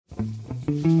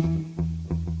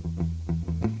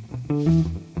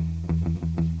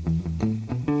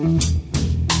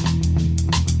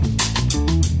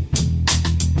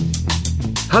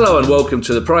Hello and welcome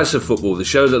to The Price of Football, the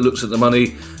show that looks at the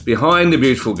money behind the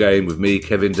beautiful game with me,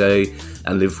 Kevin Day,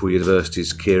 and Liverpool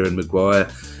University's Kieran Maguire.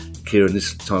 Kieran,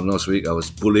 this time last week I was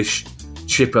bullish,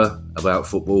 chipper about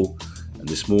football, and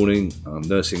this morning I'm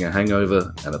nursing a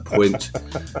hangover and a point,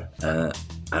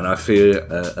 and I fear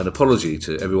an apology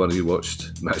to everyone who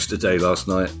watched Match Today last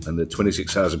night and the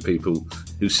 26,000 people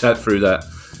who sat through that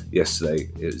yesterday.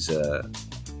 It was...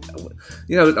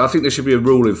 I think there should be a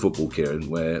rule in football, Kieran,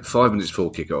 where 5 minutes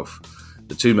before kick-off,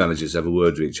 the two managers have a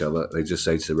word with each other. They just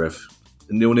say to the ref,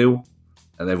 0-0,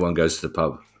 and everyone goes to the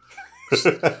pub.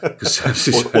 or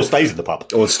stays in the pub.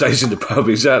 Or stays in the pub,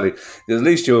 exactly. At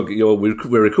least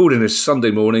we're recording this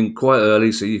Sunday morning quite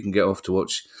early, so you can get off to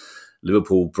watch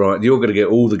Liverpool Brighton. You're going to get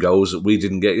all the goals that we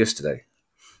didn't get yesterday.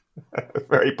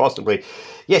 Very possibly.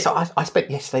 Yes, I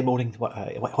spent yesterday morning,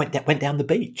 went down the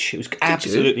beach. It was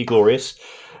absolutely glorious.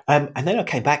 And then I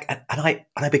came back and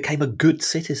I became a good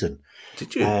citizen.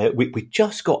 Did you? We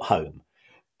just got home,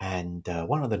 and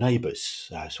one of the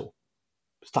neighbours sort of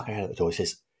stuck her head out the door.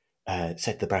 Said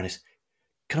to the Baroness,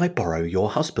 "Can I borrow your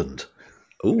husband?"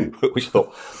 Ooh. Which I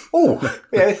thought,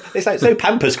 yeah, there's no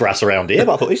pampas grass around here,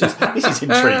 but I thought this is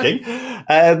intriguing.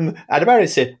 And the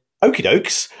Baroness said, "Okie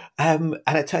dokes," and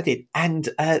I turned in, and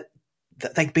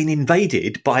they'd been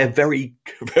invaded by a very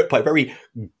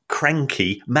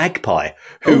cranky magpie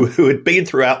who had been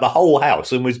throughout the whole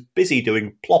house and was busy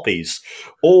doing ploppies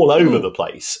all over the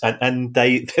place. And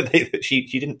she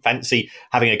didn't fancy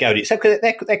having a go at it, except because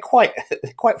they're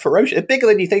quite ferocious. They're bigger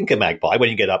than you think a magpie when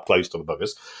you get up close to the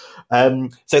buggers.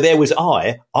 So there was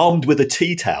I, armed with a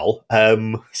tea towel.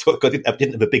 So I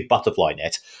didn't have a big butterfly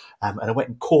net, and I went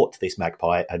and caught this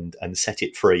magpie and set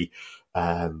it free.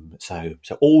 So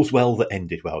all's well that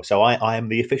ended well. So I am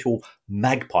the official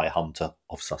magpie hunter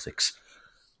of Sussex.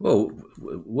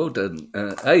 Well done.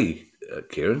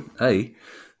 Kieran.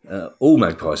 All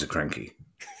magpies are cranky.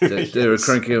 They're a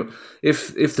cranky.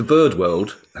 If the bird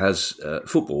world has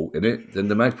football in it, then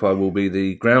the magpie will be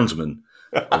the groundsman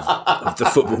of the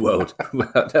football world.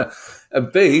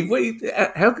 And B,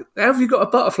 how have you got a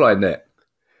butterfly net?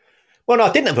 Well, no,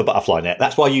 I didn't have a butterfly net.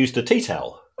 That's why I used a tea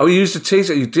towel. Oh, you used a tea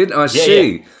towel? You didn't? I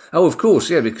see. Yeah. Oh, of course,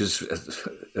 yeah, because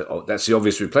that's the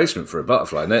obvious replacement for a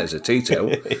butterfly net is a tea towel.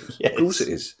 Yes. Of course it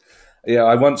is. Yeah,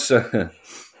 I once,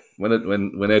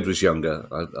 when Ed was younger,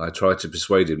 I tried to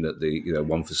persuade him that the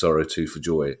one for sorrow, two for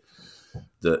joy,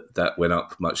 that went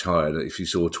up much higher. That if you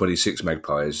saw 26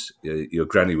 magpies, your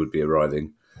granny would be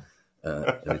arriving.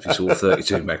 And if you saw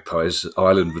 32 magpies,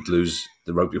 Ireland would lose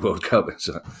the Rugby World Cup.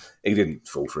 So he didn't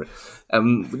fall for it.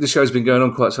 This show's been going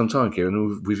on quite some time,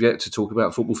 Kieran. We've yet to talk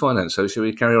about football finance, so shall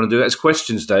we carry on and do that? It's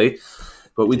questions day,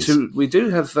 but we do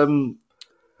have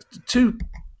two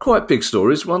quite big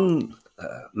stories, one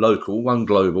local, one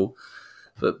global,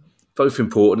 but both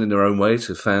important in their own way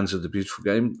to fans of the beautiful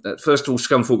game. First of all,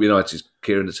 Scunthorpe United,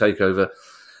 Kieran, the takeover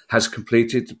has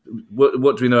completed.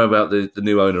 What do we know about the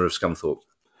new owner of Scunthorpe?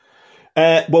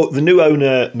 Well, the new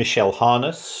owner, Michelle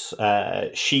Harness,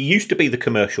 she used to be the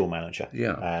commercial manager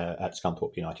at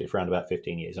Scunthorpe United for around about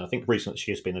 15 years. And I think recently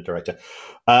she has been a director.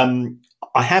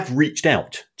 I have reached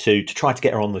out to try to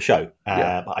get her on the show.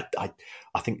 But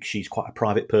I think she's quite a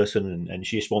private person and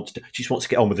she just wants to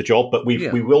get on with the job. But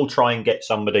we will try and get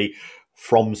somebody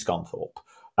from Scunthorpe.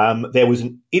 There was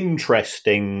an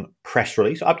interesting press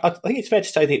release. I think it's fair to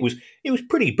say that it was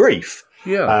pretty brief.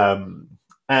 Yeah.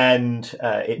 And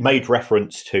it made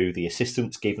reference to the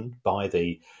assistance given by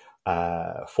the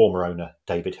former owner,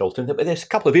 David Hilton. But there's a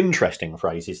couple of interesting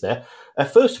phrases there.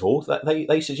 First of all,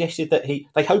 they suggested that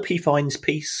they hope he finds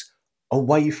peace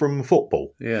away from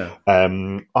football. Yeah.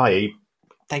 I.e.,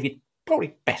 David,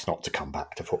 probably best not to come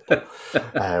back to football,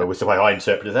 was the way I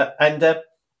interpreted that. And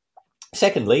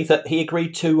secondly, that he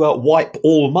agreed to wipe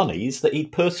all monies that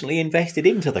he'd personally invested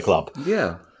into the club.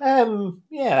 Yeah.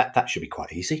 That should be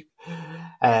quite easy.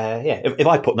 If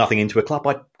I put nothing into a club,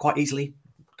 I'd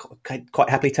quite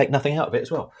happily take nothing out of it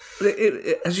as well. But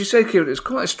as you say, Kieran, it's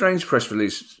quite a strange press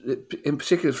release, in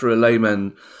particular for a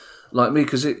layman like me,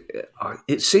 because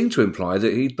it seemed to imply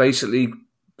that he basically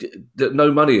that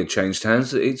no money had changed hands,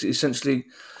 that he'd essentially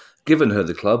given her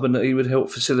the club, and that he would help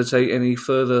facilitate any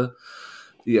further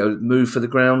move for the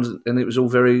ground, and it was all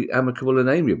very amicable and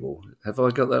amiable. Have I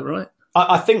got that right?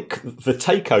 I think the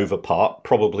takeover part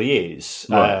probably is,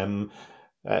 Right.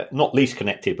 Not least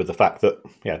connected with the fact that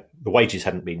the wages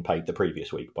hadn't been paid the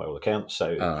previous week by all accounts. So,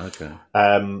 okay.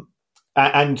 And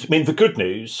I mean the good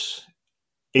news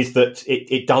is that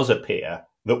it does appear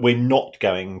that we're not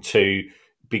going to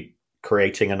be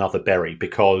creating another Bury,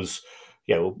 because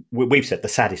we've said the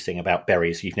saddest thing about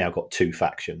Bury is you've now got two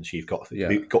factions. You've got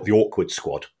the awkward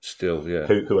squad still,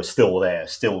 who are still there,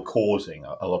 still causing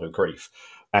a lot of grief,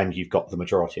 and you've got the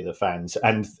majority of the fans.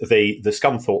 And the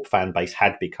Scunthorpe fan base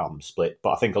had become split,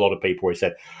 but I think a lot of people have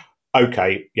said,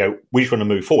 okay, we just want to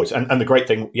move forwards. And the great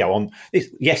thing, on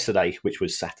yesterday, which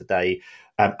was Saturday,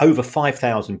 over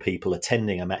 5,000 people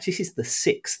attending a match. This is the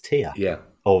sixth tier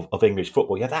of English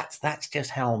football. That's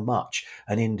just how much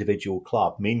an individual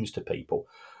club means to people.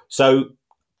 So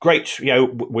great.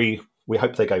 We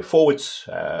hope they go forwards.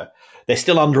 They're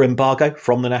still under embargo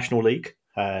from the National League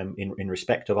in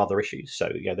respect of other issues. So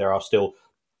there are still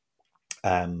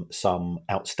some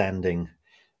outstanding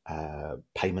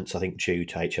payments, I think, due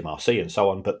to HMRC and so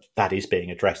on, but that is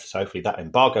being addressed. So hopefully that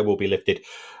embargo will be lifted,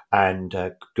 and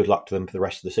good luck to them for the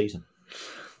rest of the season.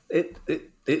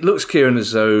 It looks, Kieran,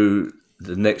 as though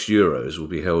the next Euros will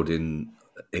be held in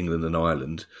England and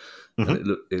Ireland. Mm-hmm.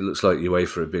 And it looks like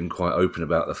UEFA have been quite open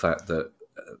about the fact that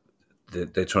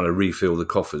they're trying to refill the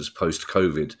coffers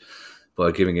post-COVID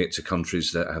by giving it to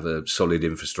countries that have a solid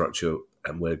infrastructure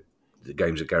and where the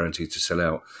games are guaranteed to sell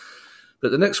out.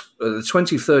 But the next, the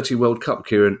 2030 World Cup,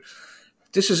 Kieran,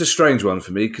 this is a strange one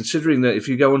for me, considering that if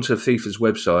you go onto FIFA's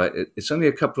website, it's only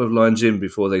a couple of lines in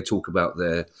before they talk about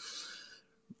their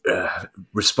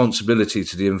responsibility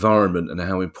to the environment and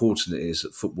how important it is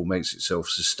that football makes itself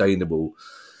sustainable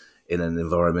in an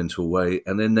environmental way.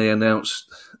 And then they announce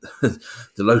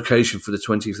the location for the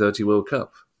 2030 World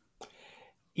Cup.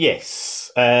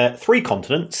 Yes, 3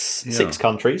 continents, 6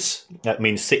 countries. That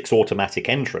means 6 automatic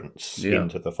entrants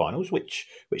into the finals, which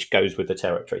goes with the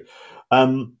territory.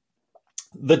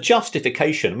 The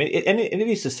justification, I mean, it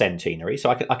is the centenary, so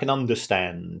I can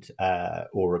understand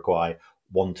Uruguay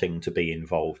wanting to be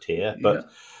involved here, but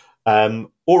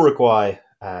Uruguay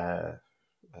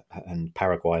and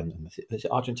Paraguay and is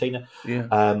it Argentina?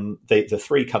 The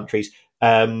 3 countries.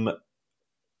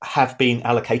 Have been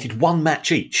allocated 1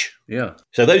 match each. Yeah.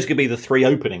 So those could be the 3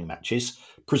 opening matches,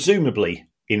 presumably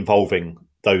involving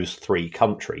those 3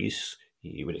 countries,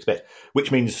 you would expect,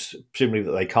 which means presumably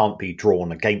that they can't be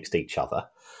drawn against each other.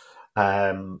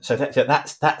 So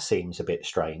that seems a bit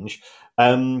strange.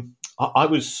 I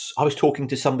was talking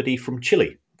to somebody from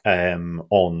Chile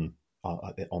on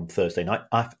Thursday night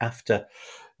after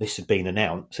this had been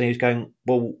announced, and he was going,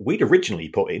 well, we'd originally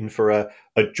put in for a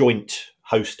joint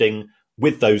hosting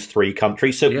with those 3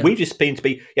 countries, so we've just been to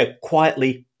be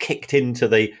quietly kicked into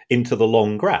the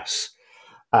long grass,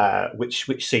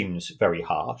 which seems very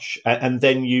harsh. And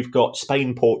then you've got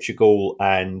Spain, Portugal,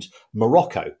 and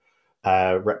Morocco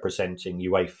representing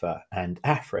UEFA and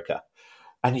Africa,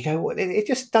 and you go, well, it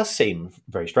just does seem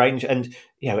very strange. And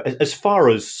as far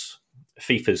as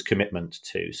FIFA's commitment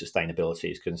to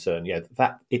sustainability is concerned,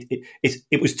 that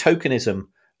it was tokenism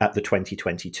at the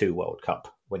 2022 World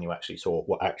Cup when you actually saw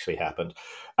what actually happened.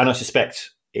 And I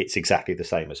suspect it's exactly the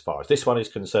same as far as this one is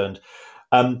concerned.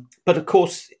 But of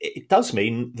course, it does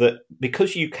mean that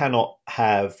because you cannot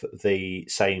have the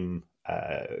same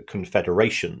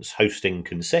confederations hosting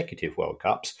consecutive World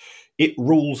Cups, it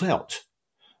rules out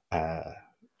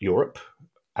Europe,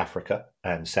 Africa,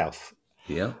 and South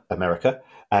America.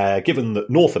 Given that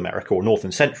North America or North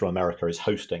and Central America is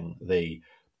hosting the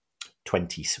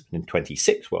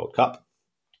 2026 World Cup,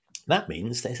 that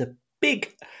means there's a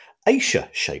big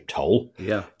Asia-shaped hole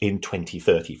in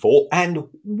 2034. And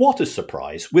what a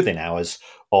surprise, within hours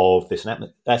of this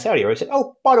announcement, Saudi Arabia said,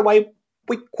 oh, by the way,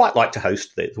 we'd quite like to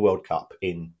host the World Cup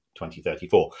in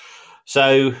 2034.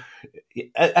 So,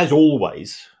 as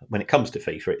always, when it comes to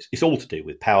FIFA, it's all to do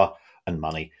with power and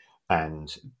money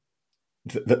and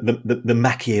the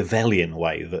Machiavellian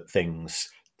way that things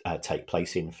take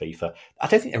place in FIFA. I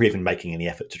don't think they're even making any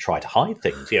effort to try to hide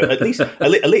things. At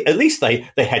least they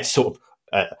had sort of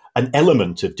an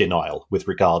element of denial with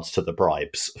regards to the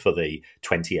bribes for the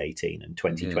 2018 and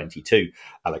 2022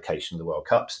 allocation of the World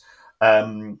Cups.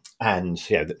 And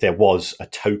there was a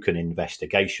token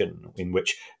investigation in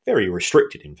which very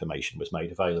restricted information was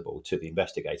made available to the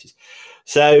investigators.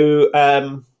 So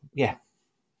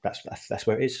that's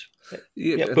where it is.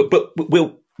 But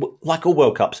we'll, like all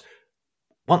World Cups,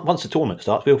 once the tournament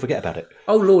starts, we'll forget about it.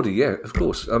 Oh, Lordy, yeah, of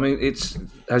course. I mean, it's,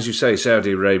 as you say,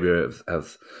 Saudi Arabia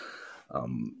have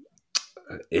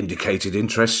indicated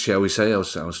interest, shall we say. I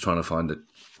was trying to find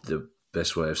the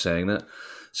best way of saying that.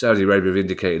 Saudi Arabia have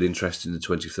indicated interest in the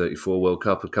 2034 World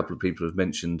Cup. A couple of people have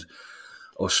mentioned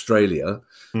Australia.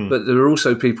 But there are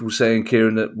also people saying,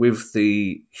 Kieran, that with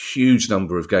the huge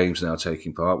number of games now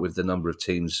taking part, with the number of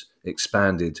teams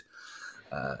expanded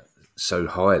so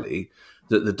highly,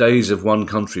 that the days of one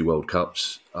country World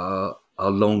Cups are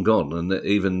long gone, and that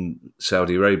even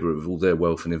Saudi Arabia, with all their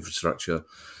wealth and infrastructure,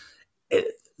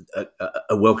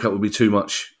 a World Cup would be too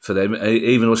much for them.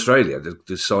 Even Australia,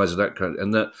 the size of that country,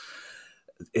 and that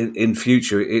in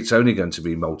future it's only going to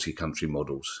be multi-country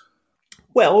models.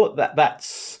 Well,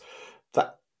 that's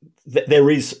there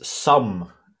is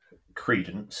some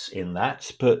credence in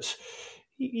that, but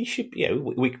you should,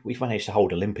 we've managed to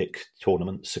hold Olympic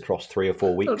tournaments across 3 or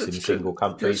 4 weeks in single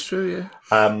countries. That's true,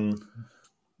 yeah.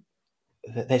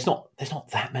 There's not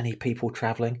that many people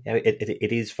travelling.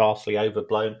 It is vastly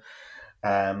overblown.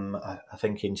 I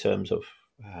think in terms of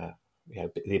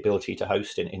the ability to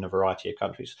host in a variety of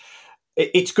countries,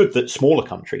 it's good that smaller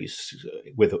countries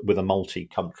with a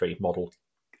multi-country model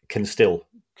can still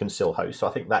host. So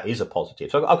I think that is a positive.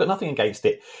 So I've got nothing against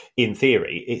it in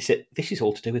theory. This is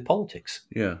all to do with politics.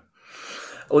 Yeah.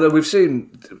 Although we've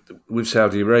seen with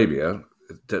Saudi Arabia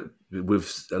that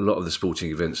with a lot of the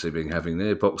sporting events they've been having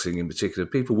there, boxing in particular,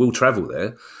 people will travel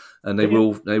there, and they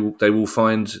will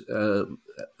find a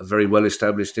very well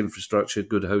established infrastructure,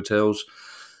 good hotels,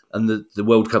 and the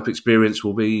World Cup experience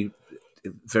will be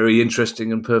very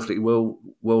interesting and perfectly well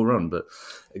run. But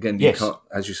again, you can't,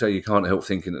 as you say, you can't help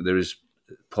thinking that there is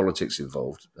politics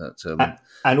involved.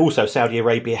 And also, Saudi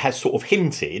Arabia has sort of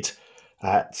hinted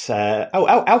at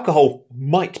alcohol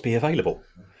might be available.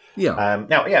 Yeah.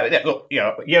 Now, look,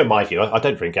 my view. I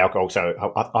don't drink alcohol,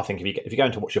 so I think if you're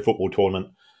going to watch a football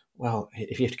tournament, well,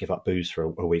 if you have to give up booze for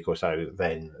a week or so,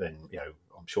 then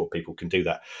I'm sure people can do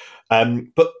that.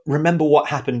 But remember what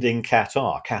happened in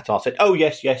Qatar. Qatar said, "Oh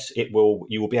yes, it will.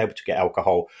 You will be able to get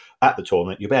alcohol at the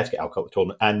tournament. You'll be able to get alcohol at the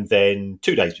tournament." And then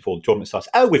 2 days before the tournament starts,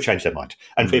 "Oh, we've changed their mind."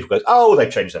 And FIFA goes, "Oh,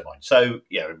 they've changed their mind." So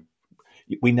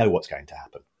we know what's going to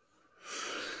happen.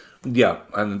 Yeah,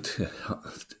 and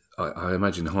I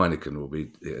imagine Heineken will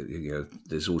be.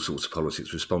 There's all sorts of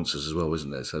politics with sponsors as well, isn't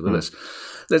there? So, but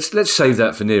let's save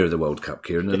that for nearer the World Cup,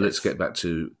 Kieran, and let's get back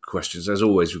to questions. As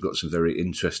always, we've got some very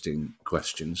interesting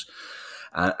questions,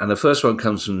 and the first one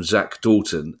comes from Zach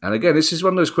Dalton. And again, this is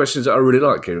one of those questions that I really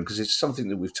like, Kieran, because it's something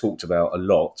that we've talked about a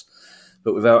lot,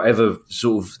 but without ever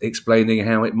sort of explaining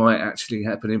how it might actually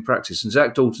happen in practice. And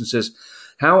Zach Dalton says,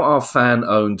 "How are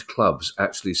fan-owned clubs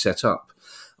actually set up?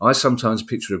 I sometimes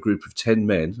picture a group of 10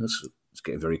 men." It's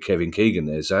getting very Kevin Keegan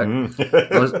there, Zach.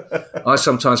 I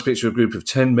sometimes picture a group of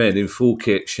 10 men in full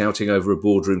kit shouting over a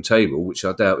boardroom table, which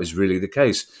I doubt is really the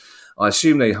case. I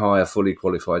assume they hire fully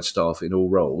qualified staff in all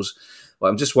roles, but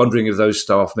I'm just wondering if those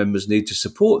staff members need to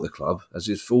support the club, as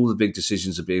if all the big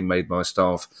decisions are being made by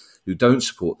staff who don't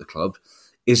support the club.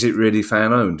 Is it really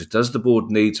fan-owned? Does the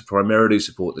board need to primarily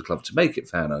support the club to make it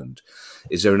fan-owned?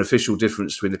 Is there an official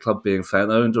difference between the club being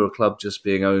fan-owned or a club just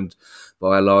being owned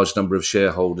by a large number of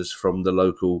shareholders from the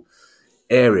local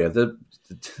area?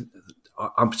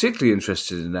 I'm particularly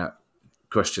interested in that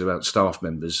question about staff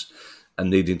members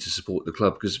and needing to support the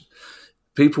club, because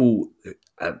people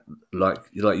like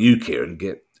you, Kieran,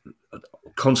 get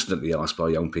constantly asked by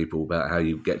young people about how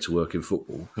you get to work in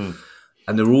football.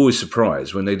 And they're always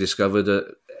surprised when they discover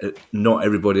that not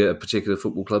everybody at a particular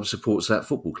football club supports that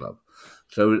football club.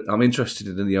 So I'm interested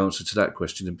in the answer to that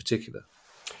question in particular.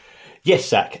 Yes,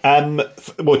 Zach.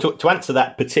 Well, to answer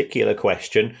that particular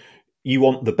question, you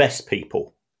want the best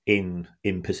people in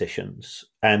positions,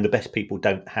 and the best people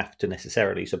don't have to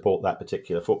necessarily support that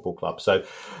particular football club. So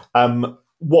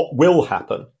what will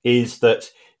happen is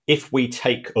that if we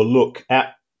take a look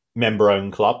at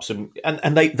member-owned clubs, and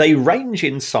they range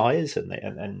in size and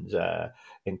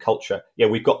in culture. Yeah,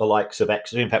 we've got the likes of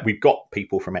Exeter. In fact, we've got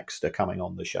people from Exeter coming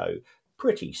on the show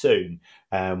pretty soon.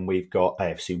 We've got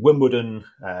AFC Wimbledon,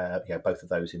 both of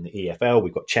those in the EFL.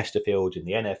 We've got Chesterfield in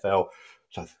the NFL.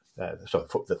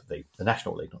 The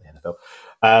National League, not the NFL.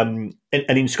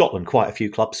 And in Scotland, quite a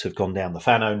few clubs have gone down the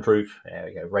fan-owned route,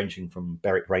 ranging from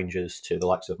Berwick Rangers to the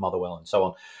likes of Motherwell and so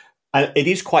on. And it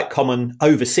is quite common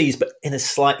overseas, but in a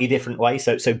slightly different way.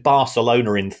 So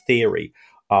Barcelona, in theory,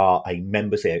 are a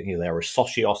members. They're a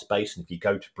socios base, and if you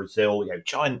go to Brazil,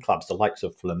 giant clubs, the likes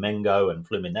of Flamengo and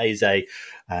Fluminense,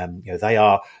 they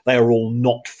are all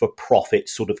not-for-profit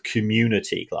sort of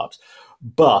community clubs.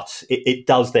 But it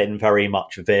does then very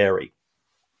much vary.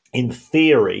 In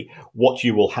theory, what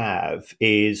you will have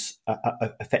is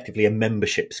effectively a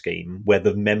membership scheme where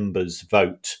the members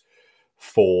vote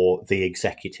for the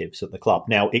executives at the club.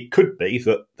 Now, it could be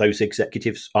that those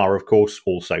executives are, of course,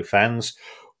 also fans,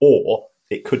 or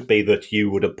it could be that you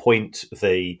would appoint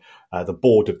the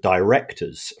board of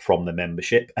directors from the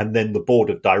membership, and then the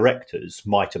board of directors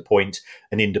might appoint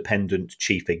an independent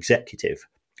chief executive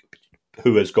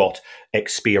who has got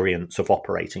experience of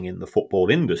operating in the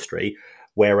football industry,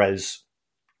 whereas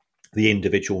the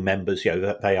individual members,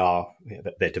 that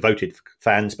they're devoted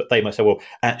fans, but they might say, well,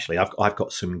 actually, I've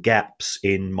got some gaps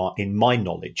in my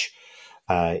knowledge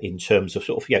in terms of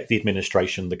sort of the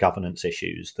administration, the governance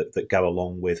issues that go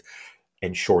along with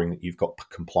ensuring that you've got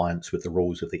compliance with the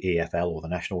rules of the EFL or the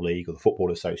National League or the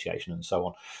Football Association and so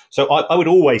on. So I would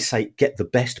always say get the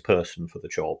best person for the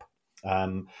job.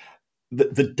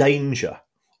 The danger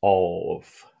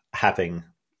of having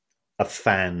a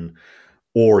fan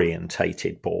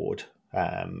orientated board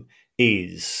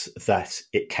is that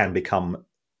it can become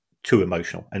too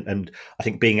emotional, and I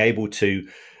think being able to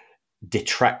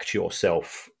detract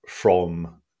yourself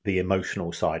from the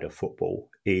emotional side of football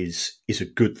is a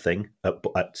good thing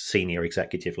at senior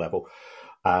executive level.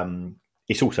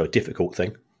 It's also a difficult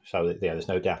thing, so there's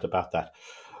no doubt about that.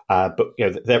 But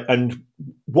and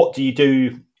what do you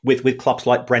do with clubs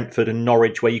like Brentford and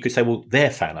Norwich, where you could say, well,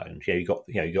 they're fan owned? You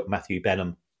got Matthew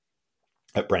Benham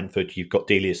at Brentford. You've got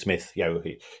Delia Smith.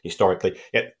 Historically,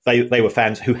 they were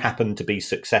fans who happened to be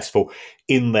successful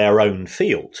in their own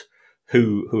field,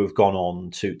 who have gone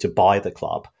on to buy the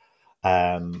club.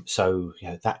 So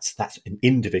that's an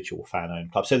individual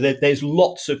fan-owned club. So there's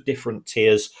lots of different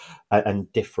tiers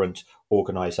and different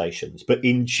organisations. But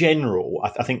in general,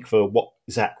 I think for what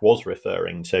Zach was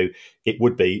referring to, it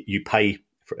would be you pay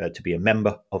to be a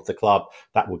member of the club.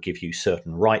 That will give you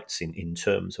certain rights in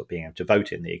terms of being able to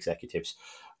vote in the executives.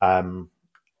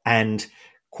 And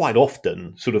quite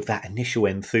often, sort of that initial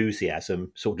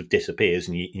enthusiasm sort of disappears,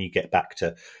 and you get back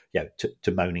to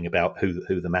moaning about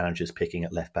who the manager's picking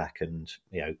at left back, and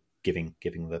giving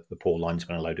the poor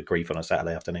linesman a load of grief on a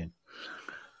Saturday afternoon.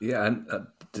 Yeah, and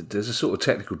there's a sort of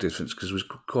technical difference because there's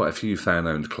quite a few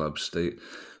fan-owned clubs.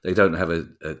 They don't have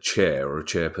a chair or a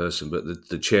chairperson, but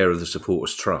the chair of the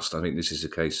supporters trust. I think this is the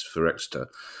case for Exeter.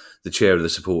 The chair of the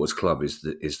supporters club is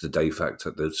the de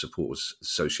facto, the supporters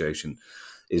association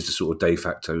is the sort of de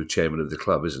facto chairman of the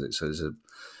club, isn't it? So there's a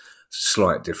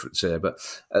slight difference there. But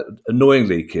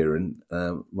annoyingly, Kieran,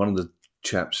 one of the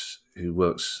chaps who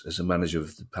works as a manager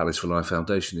of the Palace for Life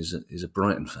Foundation is a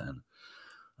Brighton fan.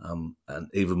 And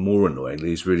even more annoyingly,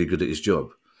 he's really good at his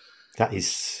job.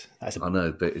 I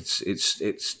know, but it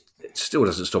still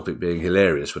doesn't stop it being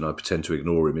hilarious when I pretend to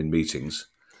ignore him in meetings.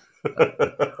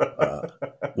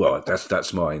 Well,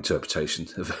 that's my interpretation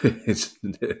of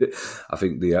it. I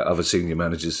think the other senior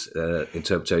managers'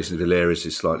 interpretation of hilarious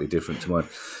is slightly different to mine.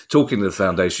 Talking to the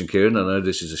foundation, Kieran, I know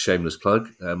this is a shameless plug.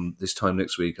 This time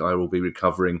next week, I will be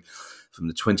recovering from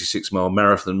the 26-mile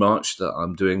marathon march that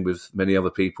I'm doing with many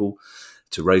other people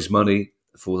to raise money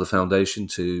for the foundation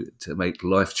to make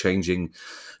life-changing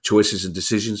choices and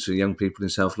decisions for young people in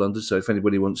South London. So if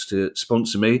anybody wants to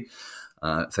sponsor me,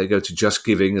 if they go to Just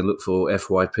Giving and look for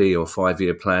FYP or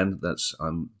 5-year plan,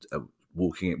 I'm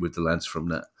walking it with the lads from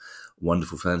that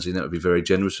wonderful fanzine. That would be very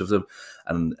generous of them.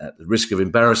 And at the risk of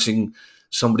embarrassing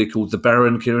somebody called the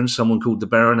Baron, Kieran, someone called the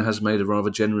Baron has made a rather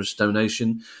generous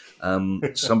donation.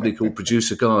 Somebody called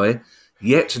Producer Guy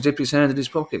yet to dip his hand in his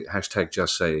pocket. #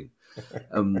 Just Saying.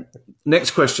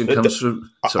 Next question comes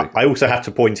from... Sorry. I also have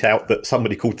to point out that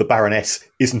somebody called the Baroness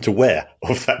isn't aware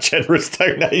of that generous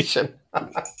donation.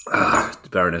 The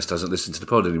Baroness doesn't listen to the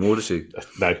pod anymore, does she?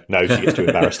 No, she gets too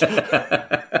embarrassed.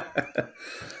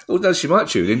 Well, no, she might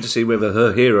tune in to see whether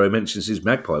her hero mentions his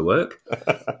magpie work.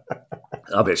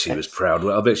 I bet she was proud.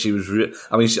 I bet she was...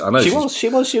 I mean, I know she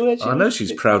was. I know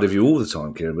she's proud of you all the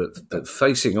time, Kieran, but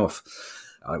facing off...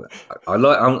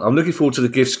 I'm looking forward to the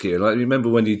gifts, Kieran. Like, remember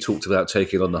when you talked about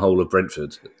taking on the whole of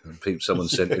Brentford? And someone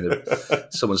sent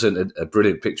a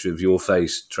brilliant picture of your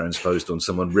face transposed on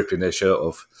someone ripping their shirt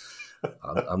off.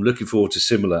 I'm looking forward to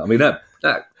similar. I mean,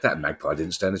 that magpie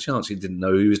didn't stand a chance. He didn't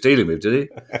know who he was dealing with, did he?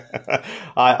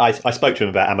 I spoke to him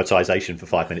about amortisation for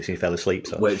 5 minutes and he fell asleep.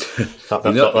 So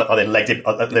I then legged him,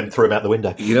 then threw him out the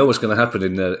window. You know what's going to happen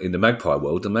in the magpie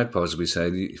world? The magpies will be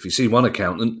saying, if you see one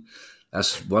accountant,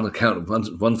 that's one account,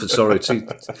 one for sorrow, two.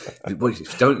 One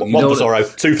for sorrow,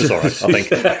 two for sorrow, I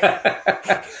think.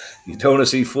 You don't want to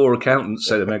see 4 accountants,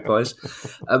 say the Magpies.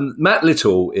 Matt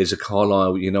Little is a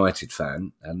Carlisle United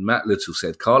fan, and Matt Little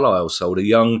said Carlisle sold a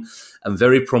young and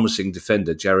very promising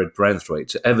defender, Jared Branthwaite,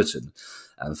 to Everton,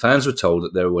 and fans were told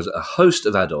that there was a host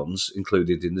of add-ons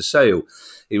included in the sale.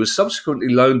 He was subsequently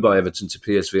loaned by Everton to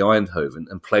PSV Eindhoven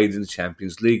and played in the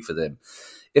Champions League for them.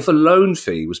 If a loan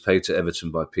fee was paid to Everton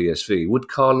by PSV, would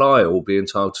Carlisle be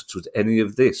entitled to any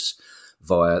of this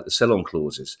via the sell-on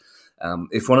clauses?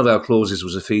 If one of our clauses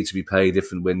was a fee to be paid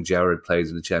if and when Jared played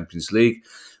in the Champions League,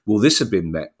 will this have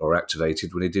been met or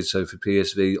activated when he did so for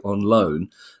PSV on loan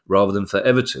rather than for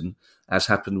Everton, as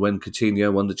happened when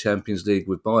Coutinho won the Champions League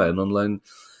with Bayern on loan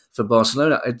for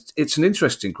Barcelona? It's an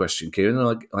interesting question, Kieran,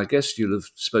 and I guess you'll have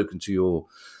spoken to your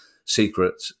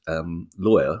secret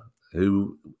lawyer,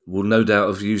 who will no doubt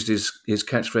have used his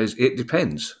catchphrase, "It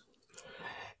depends."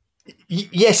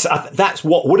 Yes, that's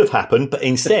what would have happened, but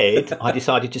instead I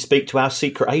decided to speak to our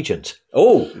secret agent.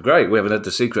 Oh, great. We haven't had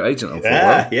the secret agent on for a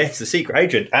while. Yes, the secret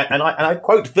agent. And I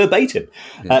quote verbatim.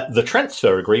 The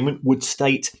transfer agreement would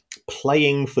state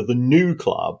playing for the new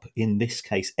club, in this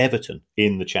case Everton,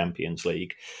 in the Champions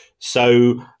League.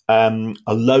 So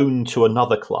a loan to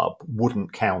another club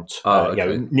wouldn't count.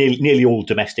 Okay. Nearly all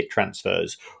domestic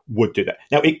transfers would do that.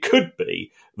 Now, it could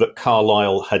be that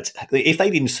Carlisle had, if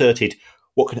they'd inserted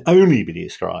what can only be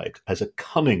described as a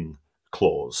cunning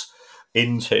clause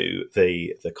into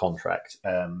the contract,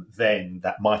 then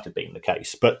that might have been the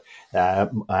case. But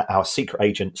our secret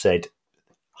agent said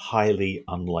highly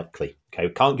unlikely. Okay,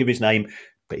 we can't give his name,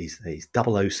 but he's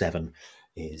 007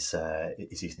 is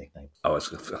his nickname. Oh, I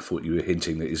thought you were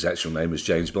hinting that his actual name was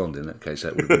James Bond. In that case,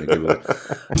 that would have been a giveaway.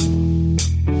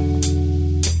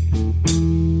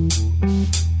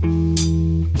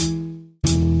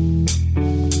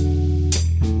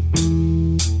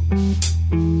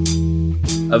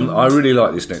 I really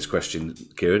like this next question,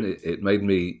 Kieran. It made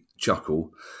me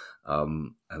chuckle.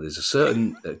 And there's a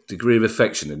certain degree of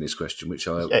affection in this question, which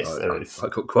I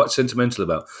got quite sentimental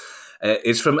about.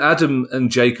 It's from Adam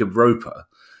and Jacob Roper.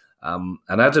 And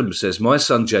Adam says, "My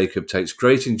son Jacob takes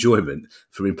great enjoyment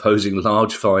from imposing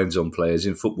large fines on players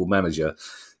in Football Manager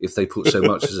if they put so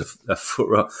much as a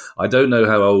foot up." I don't know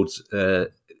how old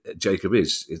Jacob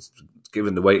is.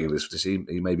 Given the waiting list, he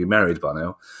may be married by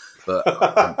now. But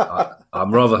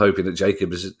I'm rather hoping that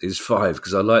Jacob is 5,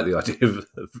 because I like the idea of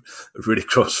a really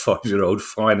cross 5-year-old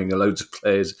fining a loads of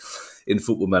players in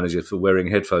Football Manager for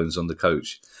wearing headphones on the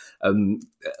coach. Adam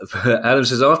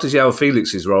says, after João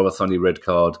Felix's rather funny red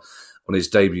card on his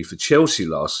debut for Chelsea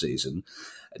last season,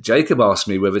 Jacob asked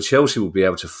me whether Chelsea will be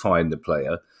able to fine the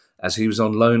player as he was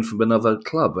on loan from another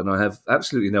club, and I have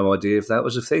absolutely no idea if that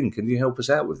was a thing. Can you help us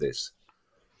out with this?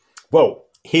 Well,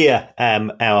 here,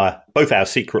 both our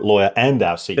secret lawyer and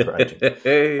our secret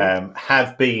agent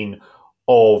have been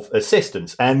of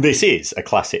assistance, and this is a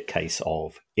classic case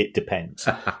of it depends.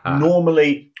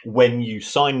 Normally, when you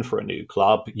sign for a new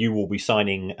club, you will be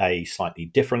signing a slightly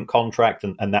different contract,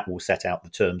 and that will set out the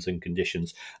terms and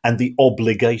conditions and the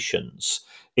obligations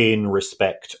in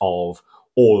respect of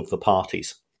all of the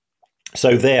parties.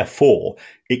 So therefore,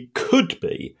 it could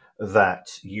be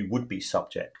that you would be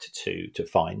subject to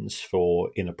fines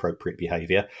for inappropriate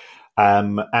behaviour,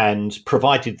 and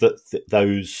provided that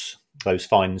those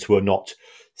fines were not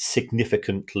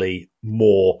significantly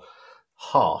more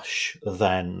harsh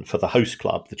than for the host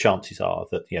club, the chances are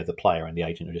that the player and the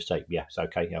agent will just say, "Yeah, it's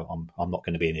okay. I'm not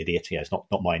going to be an idiot. It's not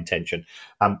my intention,"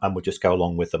 and we'll just go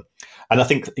along with them. And I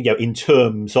think in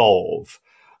terms of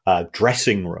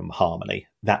dressing room harmony,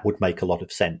 that would make a lot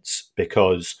of sense,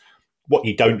 because what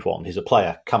you don't want is a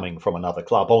player coming from another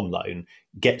club on loan,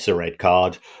 gets a red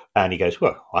card, and he goes,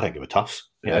 "Well, I don't give a toss.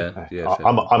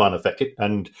 I'm unaffected."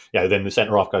 And then the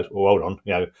centre half goes, "Well, hold on.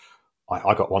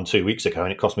 I got one 2 weeks ago,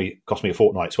 and it cost me a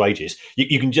fortnight's wages."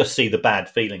 You can just see the bad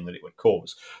feeling that it would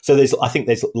cause. So I think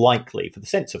there's likely, for the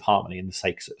sense of harmony and the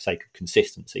sake of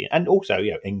consistency, and also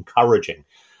encouraging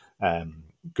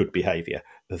good behaviour,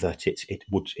 that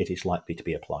it is likely to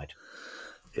be applied.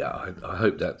 Yeah, I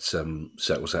hope that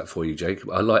settles that for you, Jacob.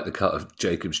 I like the cut of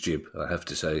Jacob's jib, I have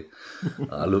to say.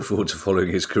 I look forward to following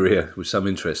his career with some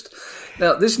interest.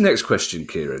 Now, this next question,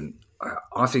 Kieran,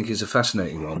 I think is a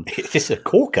fascinating one. It's a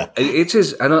corker. It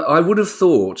is, and I would have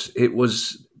thought it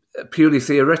was purely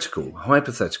theoretical,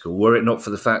 hypothetical, were it not for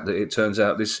the fact that it turns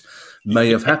out this may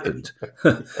have happened.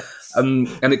 And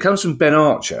it comes from Ben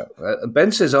Archer.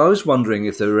 Ben says, "I was wondering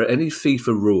if there are any FIFA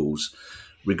rules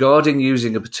regarding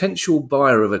using a potential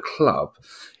buyer of a club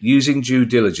using due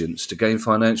diligence to gain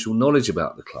financial knowledge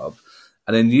about the club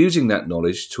and then using that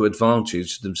knowledge to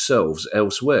advantage themselves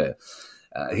elsewhere.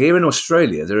 Here in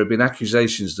Australia, there have been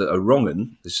accusations that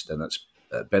Orongan," and that's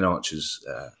Ben Archer's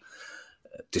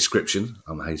description,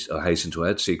 I hasten to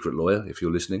add, secret lawyer, if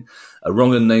you're listening,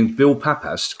 Orongan named Bill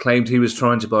Papast claimed he was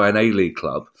trying to buy an A-League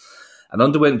club and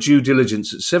underwent due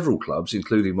diligence at several clubs,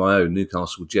 including my own,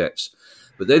 Newcastle Jets,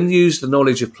 but then used the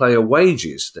knowledge of player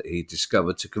wages that he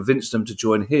discovered to convince them to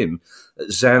join him at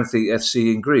Xanthi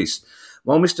FC in Greece.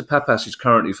 While Mr. Papas is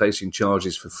currently facing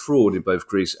charges for fraud in both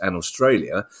Greece and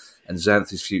Australia, and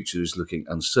Xanthi's future is looking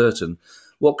uncertain,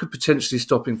 what could potentially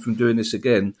stop him from doing this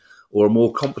again, or a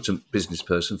more competent business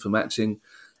person from acting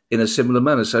in a similar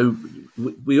manner? So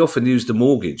we often use the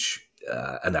mortgage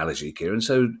analogy, Kieran.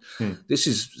 So this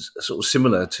is sort of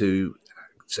similar to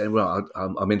saying, well,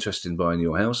 I'm interested in buying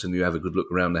your house, and you have a good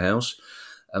look around the house.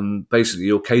 And basically,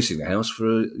 you're casing the house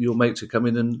for your mate to come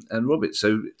in and rob it.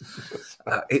 So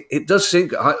it does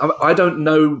seem. I don't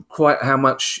know quite how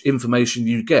much information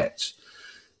you get.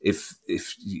 If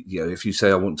you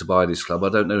say I want to buy this club, I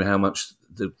don't know how much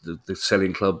the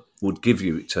selling club would give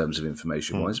you in terms of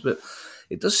information wise. But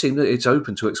it does seem that it's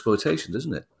open to exploitation,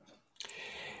 doesn't it?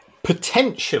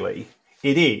 Potentially,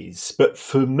 it is. But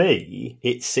for me,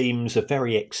 it seems a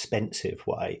very expensive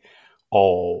way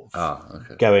of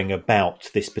going about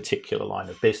this particular line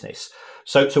of business.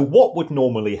 So what would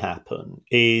normally happen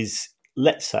is,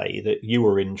 let's say that you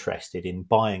were interested in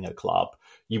buying a club.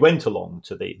 You went along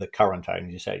to the current owner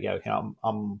and you said,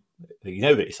 I'm you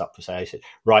know that it's up for sale. You said,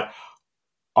 right,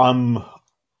 I'm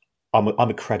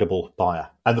a credible buyer.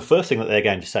 And the first thing that they're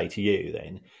going to say to you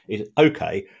then is,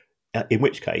 okay, in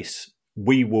which case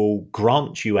we will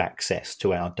grant you access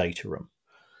to our data room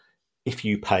if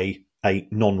you pay a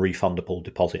non-refundable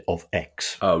deposit of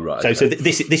X. Oh, right. So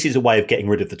this is a way of getting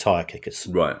rid of the tyre kickers.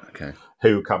 Right, okay.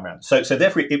 Who come around. So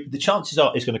therefore, the chances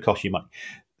are it's going to cost you money.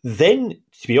 Then,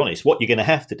 to be honest, what you're going to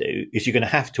have to do is you're going to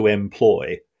have to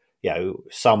employ,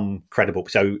 some credible.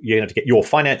 So you're going to get your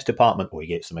finance department, or you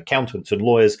get some accountants and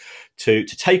lawyers to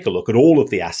take a look at all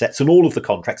of the assets and all of the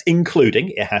contracts, including,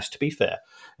 it has to be fair,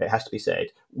 it has to be said,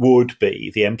 would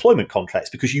be the employment contracts,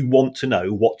 because you want to know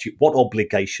what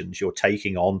obligations you're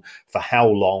taking on, for how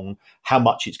long, how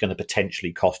much it's going to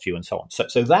potentially cost you, and so on.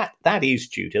 So that is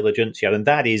due diligence, and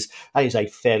that is a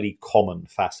fairly common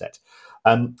facet.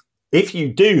 If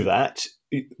you do that,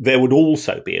 there would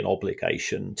also be an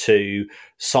obligation to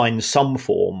sign some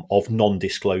form of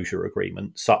non-disclosure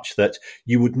agreement, such that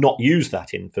you would not use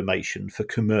that information for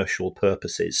commercial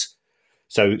purposes.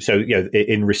 So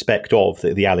in respect of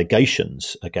the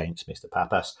allegations against Mr.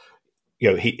 Pappas,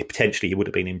 he would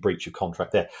have been in breach of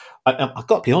contract there. I've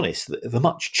got to be honest, the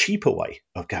much cheaper way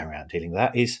of going around dealing with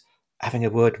that is having a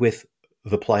word with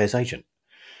the player's agent.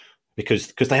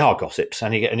 Because they are gossips,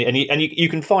 and you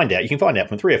can find out. You can find out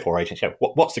from 3 or 4 agents.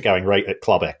 What's the going rate at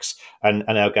Club X, and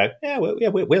they'll go, we'll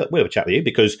have a chat with you,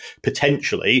 because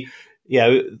potentially,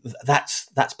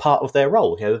 that's part of their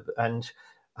role. And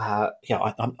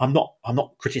I'm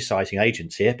not criticising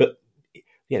agents here, but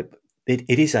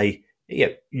it is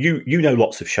you know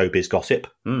lots of showbiz gossip.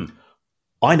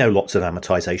 I know lots of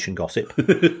amortization gossip,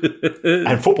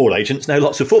 and football agents know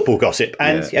lots of football gossip.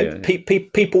 And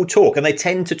people talk, and they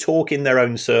tend to talk in their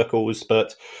own circles.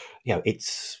 But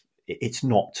it's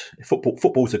not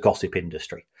football's a gossip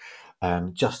industry,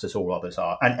 just as all others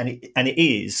are. And it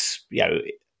is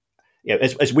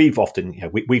as we've often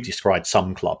we've described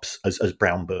some clubs as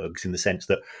Brownbergs, in the sense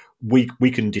that we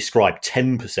can describe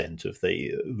 10% of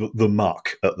the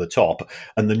muck at the top,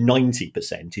 and the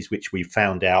 90% is which we've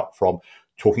found out from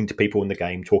talking to people in the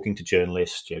game, talking to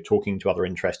journalists, talking to other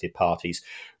interested parties,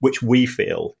 which we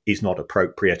feel is not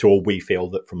appropriate, or we feel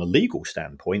that from a legal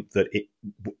standpoint that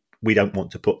we don't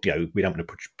want to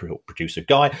produce a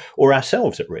guy or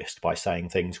ourselves at risk by saying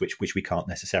things which we can't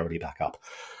necessarily back up.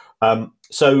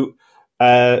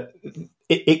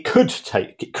 It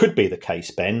could be the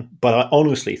case, Ben, but I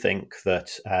honestly think that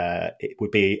it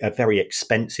would be a very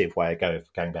expensive way of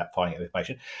going about finding out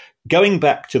information. Going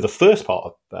back to the first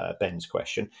part of Ben's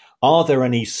question, are there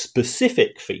any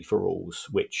specific FIFA rules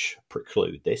which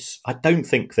preclude this? I don't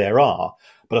think there are,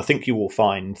 but I think you will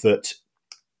find that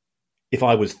if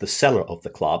I was the seller of the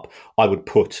club, I would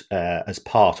put as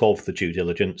part of the due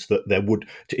diligence that there would,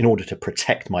 in order to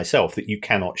protect myself, that you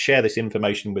cannot share this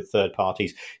information with third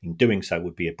parties. In doing so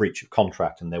would be a breach of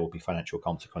contract, and there will be financial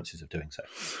consequences of doing so.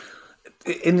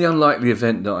 In the unlikely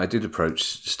event that I did approach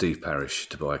Steve Parish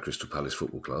to buy Crystal Palace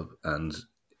Football Club, and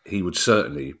he would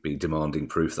certainly be demanding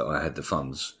proof that I had the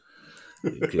funds,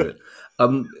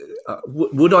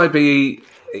 would I be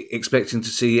expecting to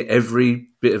see every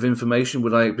bit of information?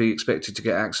 Would I be expected to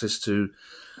get access to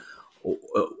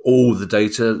all the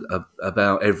data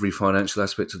about every financial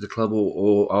aspect of the club,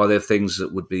 or are there things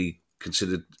that would be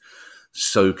considered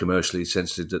so commercially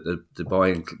sensitive that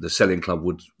the selling club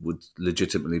would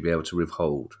legitimately be able to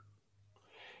withhold?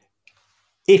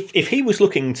 If he was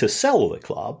looking to sell the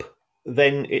club,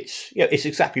 then it's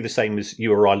exactly the same as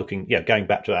you or I looking, going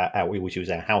back to we always use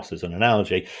our house as an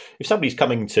analogy. If somebody's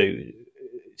coming to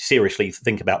seriously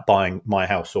think about buying my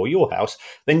house or your house,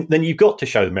 then you've got to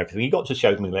show them everything. You've got to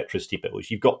show them electricity bills.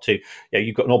 You've got to,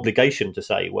 you've got an obligation to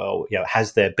say, well,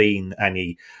 has there been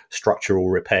any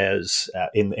structural repairs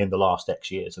in the last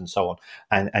X years, and so on.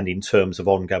 And in terms of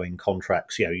ongoing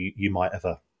contracts, you might have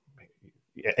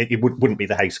it wouldn't be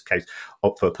the case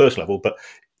for a personal level, but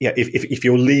if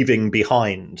you're leaving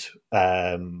behind,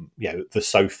 the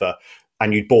sofa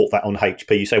and you'd bought that on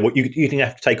HP, you say, well, you didn't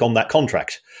have to take on that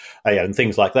contract, and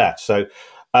things like that. So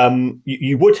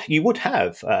you would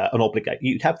have an obligation.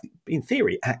 You'd have, in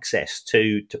theory, access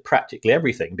to practically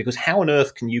everything, because how on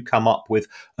earth can you come up with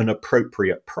an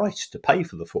appropriate price to pay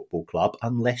for the football club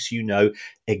unless you know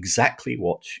exactly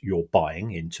what you're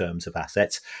buying in terms of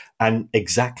assets and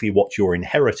exactly what you're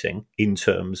inheriting in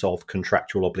terms of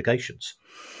contractual obligations?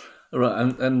 All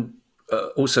right, and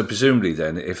also presumably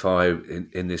then, if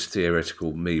in this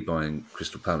theoretical me buying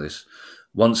Crystal Palace,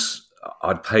 once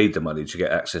I'd paid the money to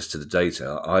get access to the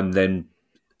data, I'm then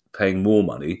paying more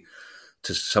money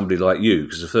to somebody like you,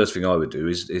 because the first thing I would do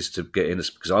is to get in,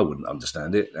 because I wouldn't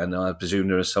understand it, and I presume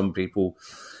there are some people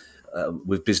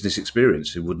with business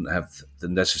experience who wouldn't have the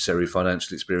necessary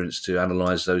financial experience to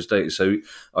analyse those data. So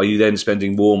are you then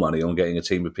spending more money on getting a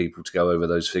team of people to go over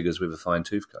those figures with a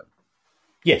fine-tooth comb?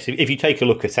 Yes, if you take a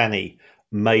look at any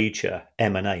major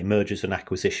M&A, mergers and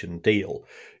acquisition deal,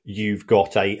 you've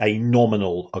got a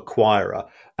nominal acquirer,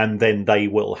 and then they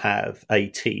will have a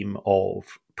team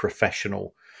of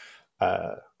professional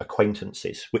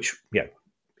acquaintances, which,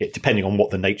 depending on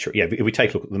what the nature, if we take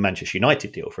a look at the Manchester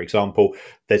United deal, for example,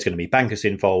 there's going to be bankers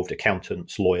involved,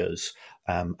 accountants, lawyers,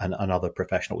 and other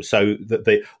professionals. So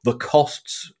the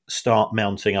costs start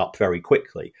mounting up very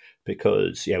quickly,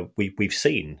 because we've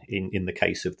seen in the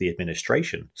case of the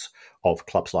administrations of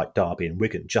clubs like Derby and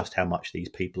Wigan just how much these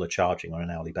people are charging on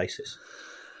an hourly basis.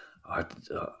 I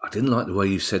didn't like the way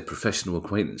you said professional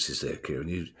acquaintances there,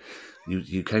 Kieran.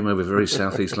 You came over very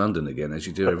southeast London again, as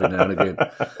you do every now and again.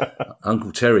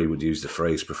 Uncle Terry would use the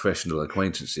phrase professional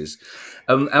acquaintances.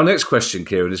 Our next question,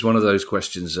 Kieran, is one of those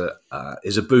questions that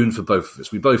is a boon for both of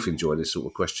us. We both enjoy this sort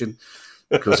of question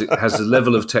because it has a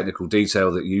level of technical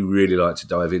detail that you really like to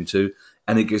dive into,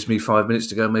 and it gives me 5 minutes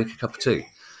to go and make a cup of tea.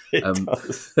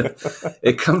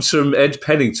 It comes from Ed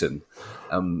Pennington.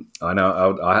 I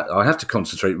know I have to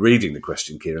concentrate reading the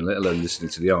question, Kieran, let alone listening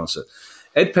to the answer.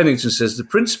 Ed Pennington says, the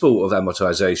principle of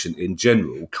amortisation in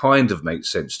general kind of makes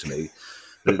sense to me,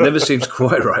 but it never seems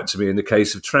quite right to me in the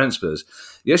case of transfers.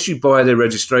 Yes, you buy their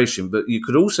registration, but you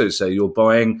could also say you're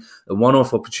buying a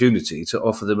one-off opportunity to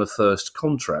offer them a first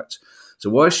contract. So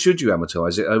why should you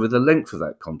amortise it over the length of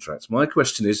that contract? My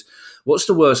question is, what's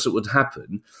the worst that would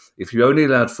happen if you only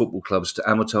allowed football clubs to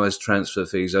amortise transfer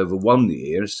fees over 1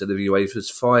 year instead of UEFA's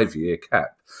 5-year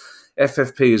cap?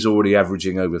 FFP is already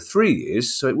averaging over 3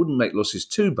 years, so it wouldn't make losses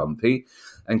too bumpy,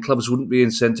 and clubs wouldn't be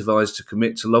incentivised to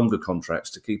commit to longer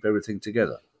contracts to keep everything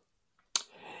together.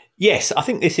 Yes, I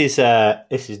think this is an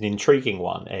intriguing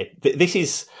one, Ed. This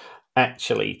is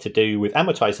actually to do with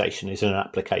amortisation is an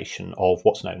application of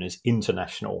what's known as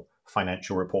international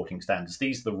financial reporting standards.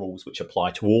 These are the rules which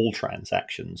apply to all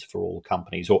transactions for all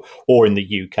companies, or in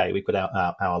the UK, we've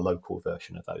got our local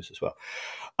version of those as well.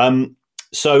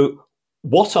 So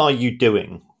what are you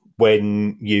doing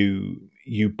when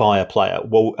you buy a player?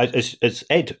 Well, as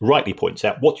Ed rightly points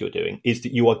out, what you're doing is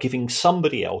that you are giving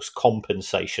somebody else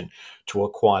compensation to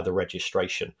acquire the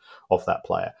registration of that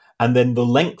player. And then the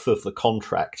length of the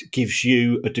contract gives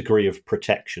you a degree of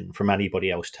protection from anybody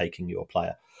else taking your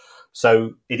player.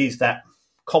 So it is that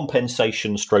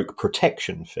compensation stroke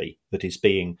protection fee that is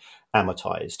being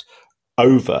amortized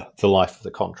over the life of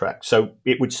the contract. So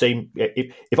it would seem,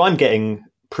 if I'm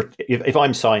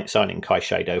signing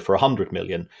Caicedo for 100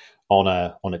 million on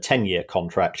a 10-year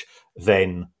contract,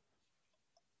 then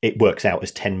it works out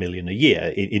as 10 million a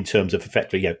year in terms of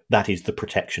effectively, that is the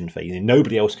protection fee.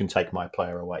 Nobody else can take my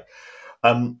player away.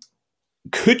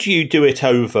 Could you do it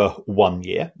over 1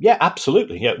 year? Yeah,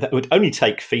 absolutely. That would only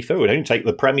take FIFA, would only take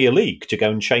the Premier League to go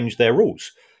and change their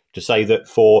rules to say that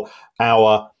for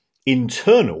our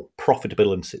internal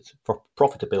profitability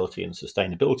and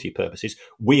sustainability purposes,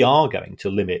 we are going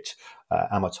to limit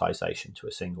amortization to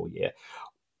a single year.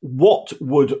 What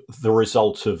would the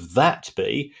result of that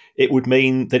be? It would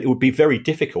mean that it would be very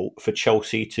difficult for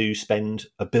Chelsea to spend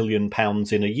 £1 billion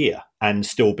in a year and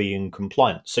still be in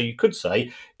compliance. So you could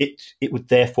say it would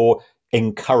therefore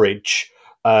encourage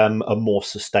a more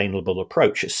sustainable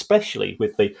approach, especially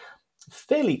with the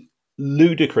fairly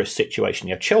ludicrous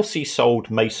situation. Chelsea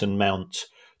sold Mason Mount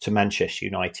to Manchester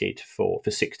United for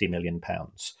 £60 million.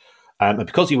 And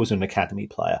because he was an academy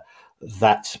player,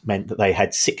 that meant that they had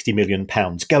 £60 million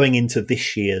going into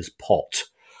this year's pot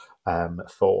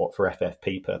for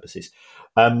FFP purposes.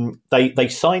 They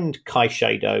signed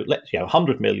Caicedo,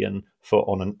 100 million it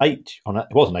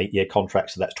was an 8-year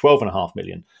contract, so that's 12.5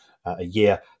 million a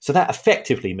year. So that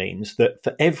effectively means that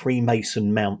for every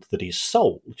Mason Mount that is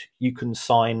sold, you can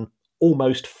sign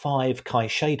almost 5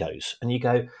 Caicedos, and you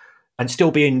go and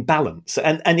still be in balance.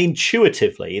 And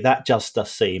intuitively, that just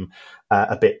does seem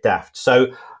a bit daft. So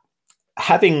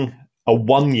having a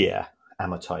 1-year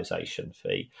amortization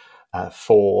fee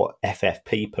for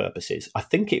FFP purposes, I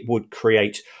think it would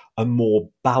create a more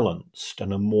balanced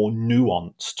and a more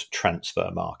nuanced transfer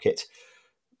market.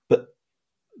 But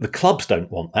the clubs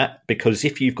don't want that, because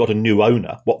if you've got a new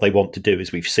owner, what they want to do,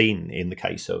 as we've seen in the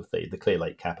case of the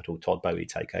Clearlake Capital Todd Boehly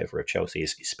takeover of Chelsea,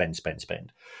 is spend, spend,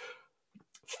 spend.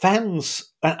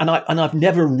 Fans, and I've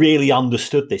never really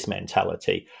understood this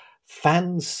mentality,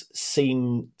 fans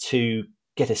seem to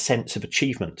get a sense of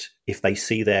achievement if they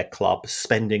see their club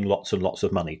spending lots and lots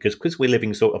of money, because we're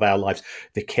living sort of our lives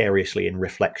vicariously in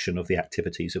reflection of the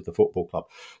activities of the football club.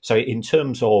 So in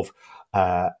terms of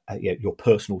your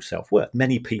personal self-worth,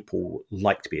 many people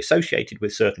like to be associated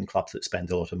with certain clubs that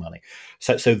spend a lot of money.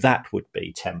 So that would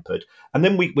be tempered. And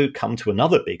then we would come to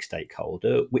another big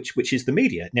stakeholder, which is the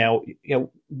media. Now,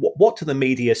 what do the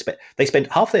media spend? They spend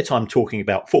half their time talking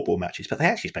about football matches, but they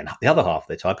actually spend the other half of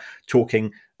their time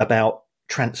talking about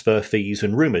transfer fees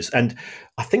and rumours. And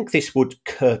I think this would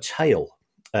curtail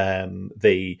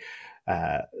the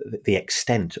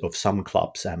extent of some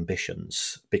clubs'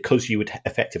 ambitions, because you would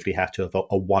effectively have to have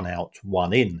a one out,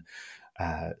 one in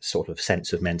sort of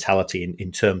sense of mentality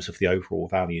in terms of the overall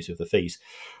values of the fees.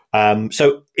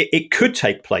 So it could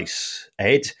take place,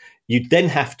 Ed. You'd then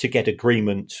have to get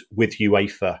agreement with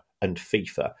UEFA and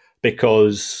FIFA,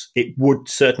 because it would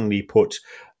certainly put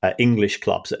English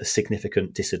clubs at a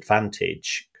significant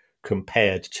disadvantage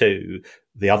compared to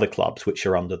the other clubs which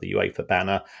are under the UEFA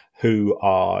banner, who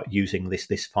are using this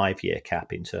 5-year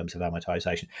cap in terms of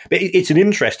amortization. But it's an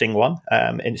interesting one,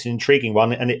 and it's an intriguing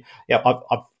one, and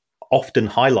I've often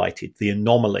highlighted the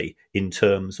anomaly in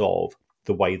terms of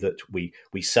the way that we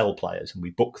sell players and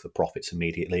we book the profits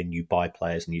immediately, and you buy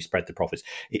players and you spread the profits.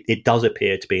 It does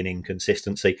appear to be an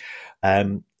inconsistency.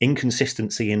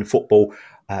 Inconsistency in football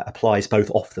applies both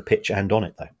off the pitch and on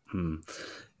it, though.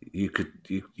 You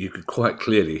could quite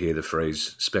clearly hear the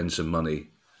phrase "spend some money"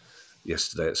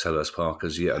 yesterday at Selhurst Park,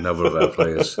 as yet another of our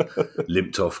players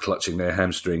limped off, clutching their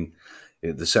hamstring.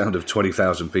 The sound of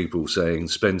 20,000 people saying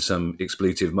 "spend some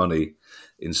expletive money,"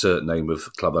 insert name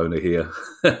of club owner here.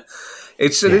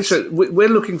 It's an interest. We're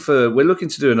looking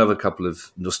to do another couple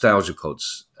of nostalgia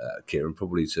pods, Kieran,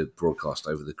 probably to broadcast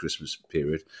over the Christmas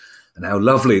period. And how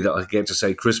lovely that I get to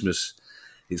say Christmas.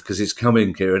 It's because it's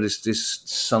coming, Kieran. This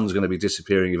sun's going to be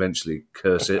disappearing eventually.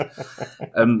 Curse it.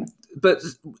 But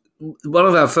one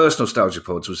of our first nostalgia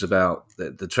pods was about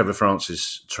the Trevor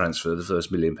Francis transfer, the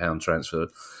first £1 million transfer.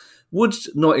 Would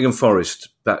Nottingham Forest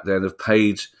back then have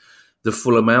paid the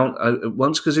full amount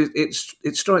once? Because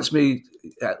it strikes me,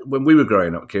 when we were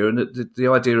growing up, Kieran, that the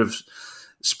idea of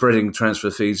spreading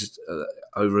transfer fees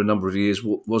over a number of years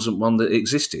wasn't one that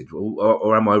existed.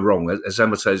 Or am I wrong? As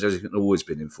amortisation always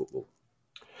been in football?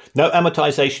 No,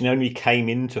 amortisation only came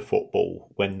into football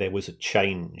when there was a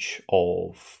change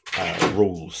of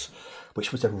rules,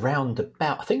 which was around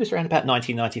about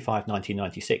 1995,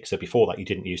 1996. So before that, you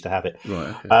didn't used to have it.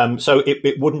 Right. Okay. So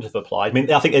it wouldn't have applied. I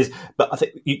mean, I think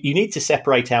you need to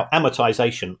separate out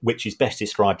amortisation, which is best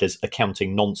described as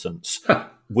accounting nonsense,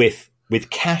 with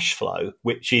cash flow,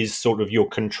 which is sort of your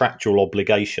contractual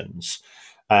obligations.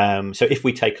 So if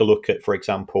we take a look at, for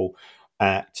example,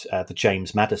 at the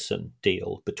James Maddison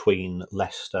deal between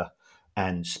Leicester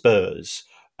and Spurs,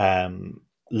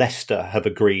 Leicester have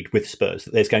agreed with Spurs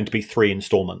that there's going to be 3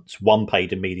 instalments, 1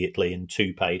 paid immediately and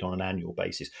 2 paid on an annual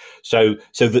basis. So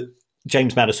that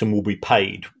James Maddison will be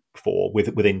paid for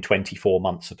within 24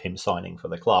 months of him signing for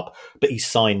the club. But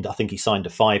I think he signed a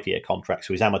 5-year contract,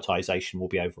 so his amortisation will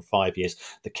be over 5 years.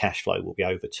 The cash flow will be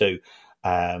over 2.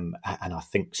 And I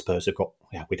think Spurs have got,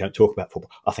 we don't talk about football,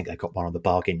 I think they've got one of the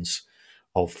bargains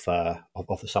of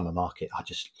the summer market. I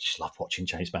just love watching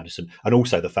James Maddison, and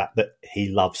also the fact that he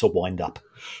loves a wind-up.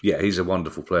 Yeah, he's a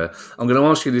wonderful player. I'm going to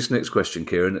ask you this next question,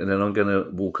 Kieran, and then I'm going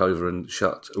to walk over and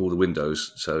shut all the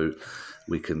windows so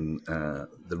we can,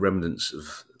 the remnants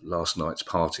of last night's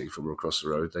party from across the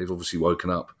road, they've obviously woken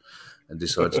up and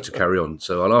decided to carry on.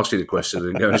 So I'll ask you the question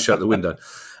and go and shut the window.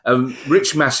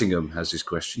 Rich Massingham has this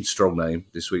question, strong name,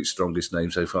 this week's strongest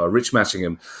name so far. Rich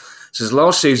Massingham says,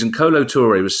 last season, Kolo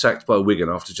Touré was sacked by Wigan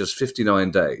after just 59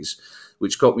 days,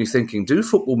 which got me thinking, do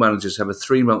football managers have a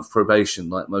 3-month probation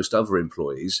like most other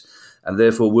employees, and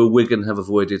therefore will Wigan have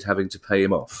avoided having to pay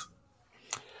him off?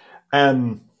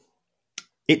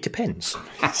 It depends.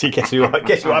 So guess who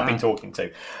I've been talking to.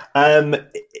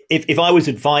 If I was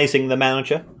advising the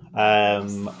manager,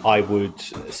 I would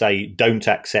say don't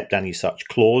accept any such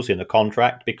clause in a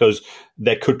contract, because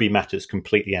there could be matters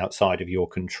completely outside of your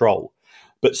control.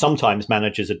 But sometimes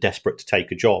managers are desperate to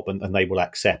take a job, and they will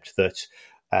accept that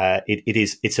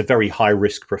it's a very high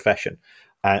risk profession,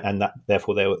 and that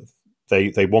therefore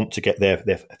They want to get their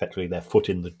effectively their foot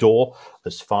in the door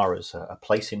as far as a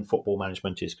place in football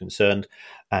management is concerned,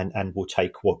 and will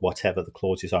take whatever the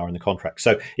clauses are in the contract.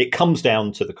 So it comes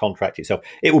down to the contract itself.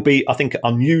 It will be, I think,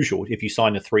 unusual if you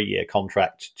sign a 3-year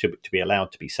contract to be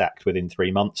allowed to be sacked within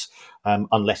 3 months,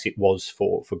 unless it was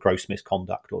for gross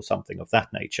misconduct or something of that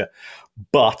nature.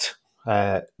 But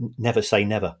never say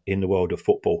never in the world of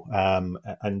football,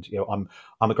 and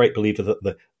I'm a great believer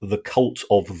that the cult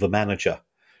of the manager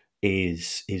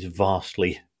is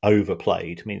vastly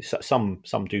overplayed. I mean,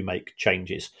 some do make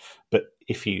changes, but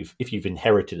if you've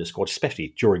inherited a squad,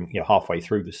 especially during halfway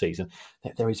through the season,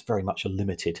 there is very much a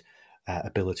limited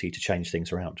ability to change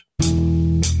things around.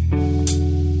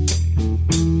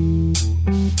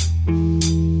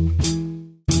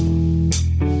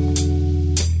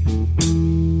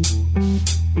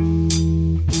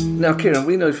 Now, Kieran,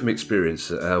 we know from experience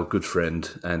that our good friend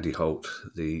Andy Holt,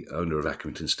 the owner of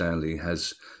Accrington Stanley,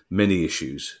 has many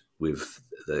issues with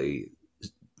the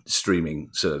streaming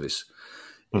service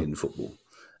in football.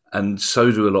 And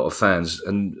so do a lot of fans.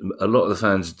 And a lot of the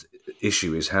fans'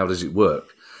 issue is, how does it work?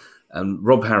 And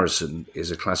Rob Harrison is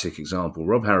a classic example.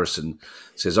 Rob Harrison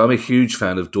says, I'm a huge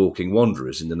fan of Dorking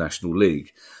Wanderers in the National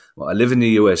League. Well, I live in the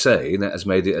USA, and that has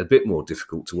made it a bit more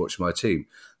difficult to watch my team.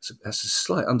 So that's a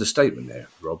slight understatement there,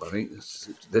 Rob. I think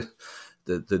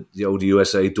the old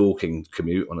USA Dorking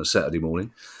commute on a Saturday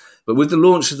morning. But with the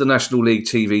launch of the National League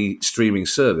TV streaming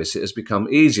service, it has become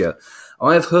easier.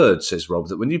 I have heard, says Rob,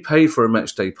 that when you pay for a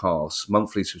matchday pass,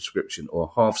 monthly subscription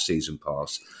or half-season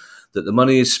pass, that the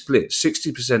money is split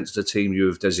 60% to the team you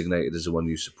have designated as the one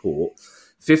you support,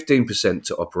 15%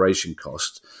 to operation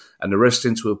cost, and the rest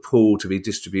into a pool to be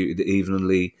distributed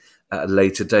evenly at a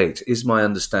later date. Is my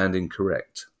understanding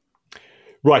correct?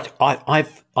 Right.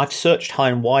 I've searched high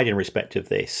and wide in respect of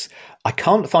this. I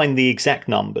can't find the exact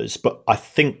numbers, but I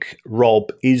think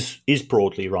Rob is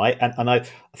broadly right. And I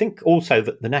think also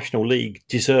that the National League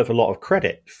deserve a lot of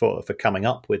credit for coming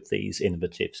up with these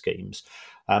innovative schemes.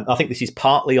 I think this is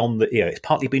partly it's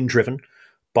partly been driven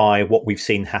by what we've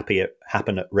seen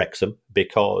happen at Wrexham,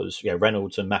 because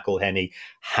Reynolds and McElhenney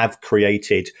have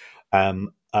created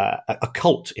a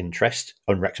cult interest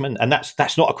on Wrexham, and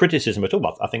that's not a criticism at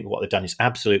all. I think what they've done is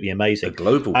absolutely amazing. A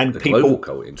global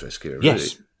cult interest here, really.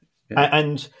 Yes, yeah.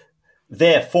 And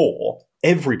therefore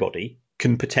everybody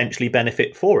can potentially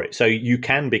benefit for it. So you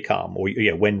can become, or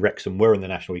when Wrexham were in the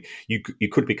National League, you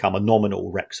could become a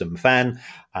nominal Wrexham fan,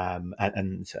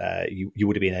 and you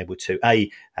would have been able to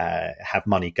have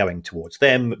money going towards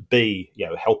them, B,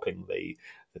 helping the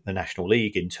National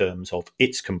League in terms of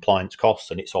its compliance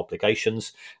costs and its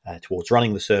obligations towards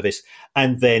running the service,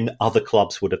 and then other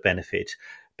clubs would have benefited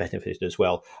as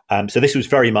well. So this was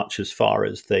very much as far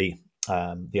as the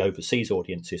overseas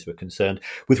audiences were concerned.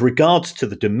 With regards to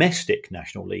the domestic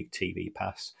National League TV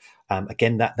pass,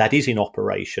 again, that is in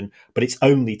operation, but it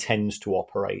only tends to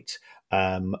operate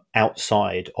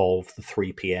outside of the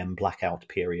 3 p.m. blackout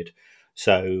period.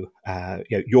 So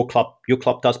your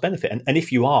club does benefit, and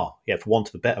if you are, for want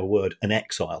of a better word, an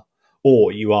exile,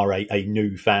 or you are a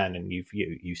new fan and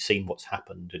you've seen what's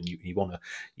happened and you want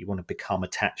to become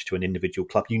attached to an individual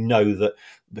club, that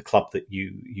the club that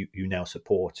you now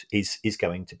support is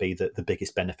going to be the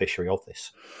biggest beneficiary of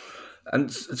this.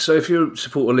 And so, if you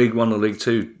support a League One or League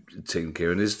Two team,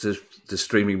 Kieran, is the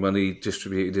streaming money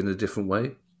distributed in a different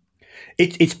way?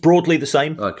 It's broadly the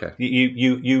same. Okay.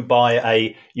 You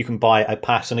can buy a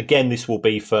pass, and again, this will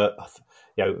be for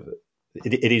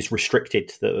it is restricted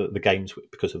to the games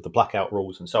because of the blackout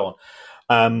rules and so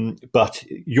on. But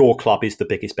your club is the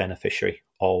biggest beneficiary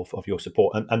of your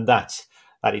support, and that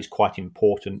is quite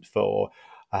important for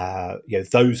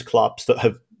those clubs that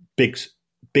have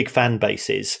big fan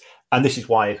bases. And this is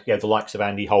why the likes of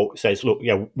Andy Holt says, look,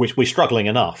 we're struggling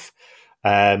enough.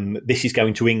 This is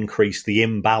going to increase the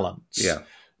imbalance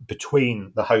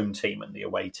between the home team and the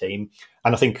away team.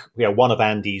 And I think one of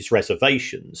Andy's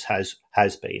reservations has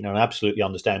been, and I absolutely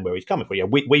understand where he's coming from.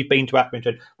 We've been to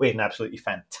Accrington. We had an absolutely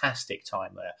fantastic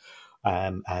time there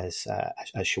as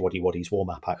Shawadi Waddy's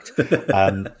warm-up act.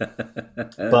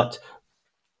 But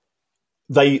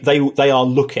they are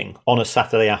looking on a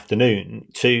Saturday afternoon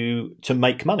to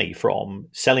make money from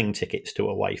selling tickets to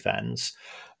away fans.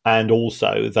 And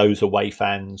also those away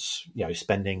fans,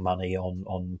 spending money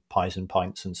on pies and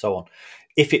pints and so on.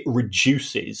 If it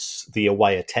reduces the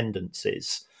away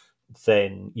attendances,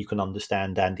 then you can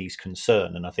understand Andy's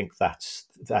concern. And I think that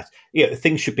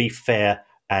things should be fair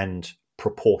and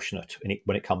proportionate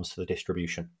when it comes to the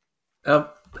distribution. A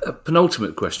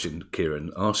penultimate question,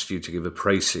 Kieran, asked you to give a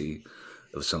précis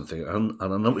of something, and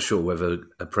I'm not sure whether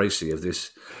a précis of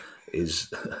this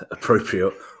is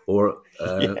appropriate or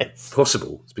Yes.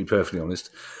 possible, to be perfectly honest.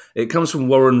 It comes from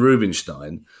Warren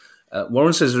Rubinstein.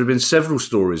 Warren says there have been several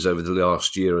stories over the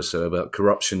last year or so about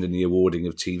corruption in the awarding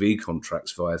of TV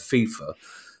contracts via FIFA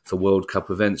for World Cup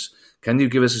events. Can you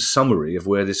give us a summary of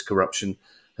where this corruption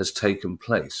has taken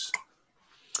place?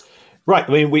 Right.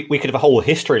 I mean, we could have a whole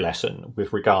history lesson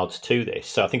with regards to this.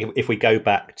 So I think if we go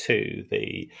back to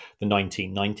the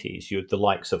 1990s, you had the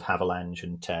likes of Havelange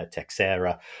and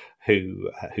Texera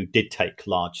who did take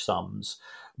large sums.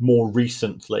 More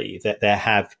recently, that there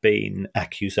have been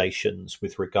accusations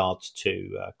with regards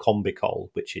to Combicol,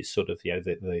 which is sort of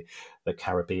the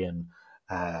Caribbean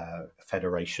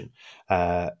federation,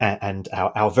 and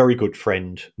our very good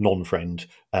friend, non-friend,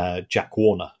 Jack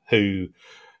Warner, who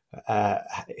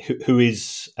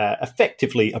is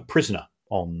effectively a prisoner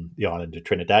on the island of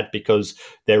Trinidad because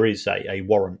there is a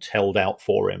warrant held out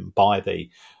for him by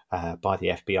the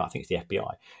FBI. I think it's the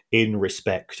FBI in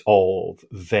respect of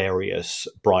various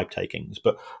bribe takings,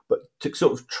 but to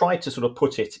sort of try to sort of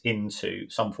put it into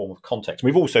some form of context.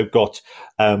 We've also got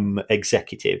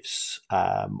executives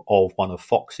of one of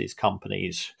Fox's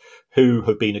companies who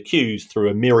have been accused through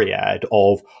a myriad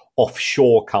of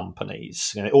offshore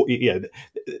companies.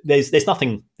 There's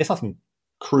nothing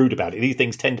crude about it. These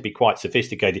things tend to be quite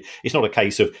sophisticated. It's not a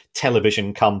case of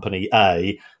television company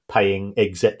A paying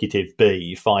executive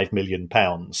B £5 million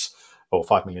or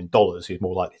 $5 million is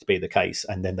more likely to be the case,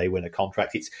 and then they win a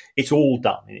contract. It's all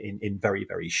done in very,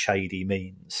 very shady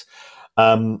means.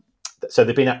 So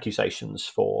there've been accusations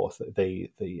for the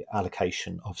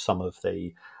allocation of some of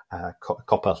the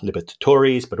Copa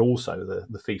Libertadores, but also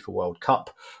the FIFA World Cup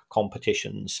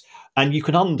competitions. And you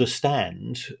can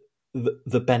understand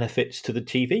the benefits to the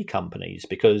TV companies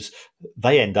because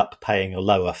they end up paying a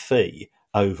lower fee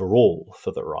overall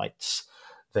for the rights.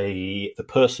 The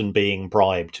person being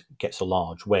bribed gets a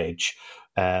large wedge.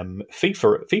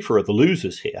 FIFA are the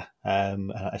losers here.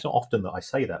 It's not often that I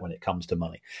say that when it comes to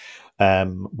money.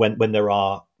 When there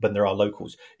are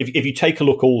locals, if you take a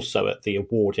look also at the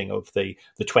awarding of the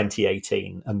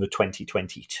 2018 and the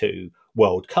 2022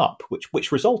 World Cup,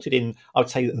 which resulted in, I would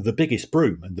say, the biggest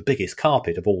broom and the biggest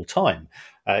carpet of all time,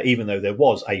 even though there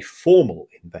was a formal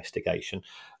investigation,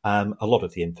 a lot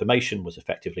of the information was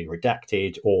effectively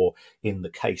redacted, or in the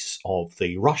case of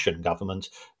the Russian government,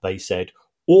 they said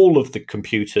all of the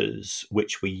computers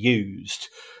which we used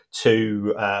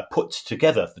to put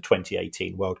together the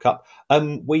 2018 World Cup,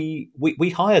 we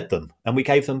hired them and we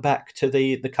gave them back to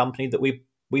the company that we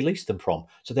leased them from.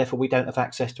 So therefore, we don't have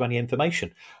access to any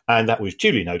information. And that was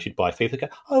duly noted by FIFA. They go,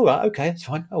 oh, right, okay, that's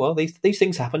fine. Oh, well, these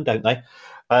things happen, don't they?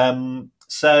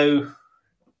 So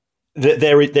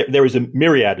there is a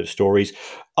myriad of stories.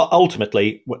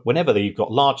 Ultimately, whenever you've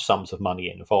got large sums of money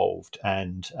involved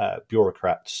and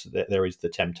bureaucrats, there is the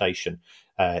temptation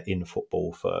in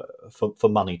football for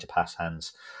money to pass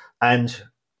hands. And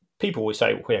people will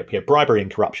say, well, bribery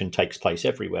and corruption takes place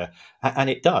everywhere, and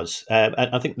it does. And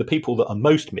I think the people that are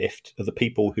most miffed are the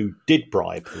people who did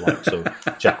bribe the likes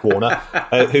of Jack Warner,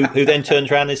 who then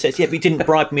turns around and says, yeah, but he didn't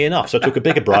bribe me enough, so I took a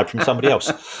bigger bribe from somebody else.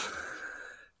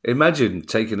 Imagine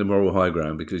taking the moral high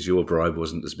ground because your bribe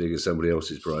wasn't as big as somebody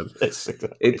else's bribe.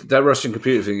 Exactly. That Russian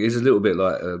computer thing is a little bit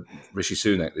like Rishi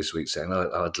Sunak this week saying,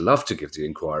 I'd love to give the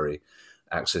inquiry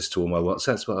access to all my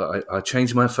WhatsApps, but I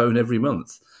change my phone every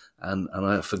month and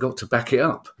I forgot to back it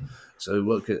up.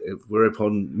 So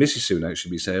whereupon Mrs. Sunak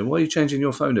should be saying, why are you changing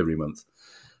your phone every month?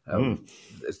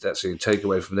 That's a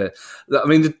takeaway from there. I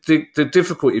mean, the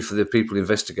difficulty for the people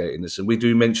investigating this, and we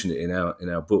do mention it in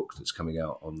our book that's coming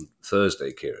out on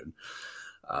Thursday, Kieran,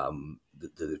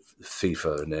 the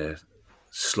FIFA and their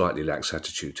slightly lax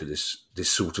attitude to this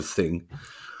sort of thing,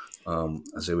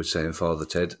 as they would say in Father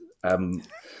Ted.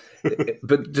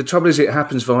 But the trouble is, it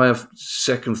happens via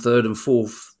second, third, and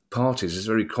fourth parties. It's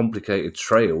a very complicated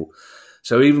trail.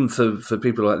 So even for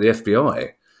people like the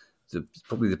FBI,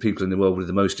 probably the people in the world with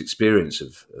the most experience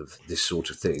of this sort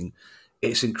of thing,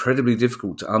 it's incredibly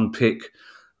difficult to unpick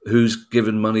who's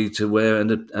given money to where and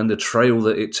the trail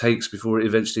that it takes before it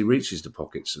eventually reaches the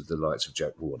pockets of the likes of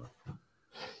Jack Warner.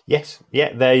 Yes,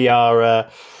 yeah, they are.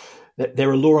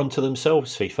 They're a law unto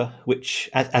themselves, FIFA, which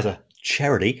as a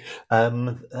charity,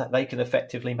 they can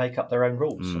effectively make up their own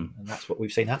rules, and that's what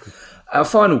we've seen happen. Our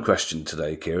final question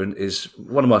today, Kieran, is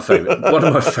one of my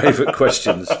favourite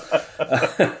questions.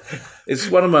 It's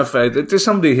one of my favourite. There's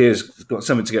somebody here's got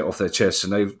something to get off their chest,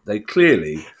 and they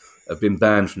clearly have been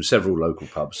banned from several local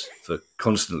pubs for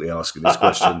constantly asking this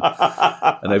question,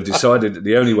 and they've decided that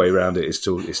the only way around it is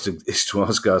to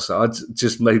ask us. It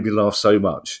just made me laugh so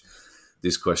much,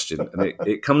 this question, and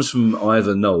it comes from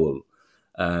Ivor Noel.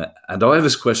 And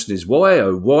Ivor's question is, why,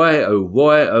 oh, why, oh,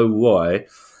 why, oh, why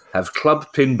have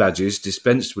club pin badges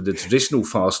dispensed with the traditional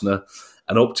fastener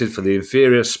and opted for the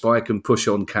inferior spike and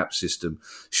push-on cap system?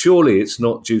 Surely it's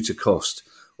not due to cost.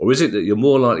 Or is it that you're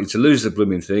more likely to lose the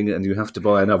blooming thing and you have to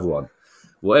buy another one?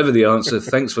 Whatever the answer,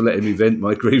 thanks for letting me vent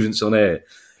my grievance on air.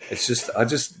 It's just, I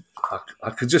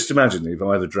could just imagine if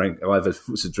Ivor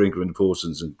was a drinker in the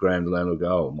Pawsons and Graham Delaney would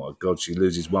go, oh my God, she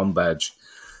loses one badge.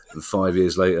 And 5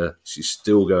 years later, she's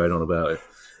still going on about it.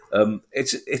 I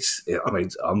mean,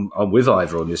 I'm with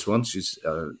Ivor on this one. She's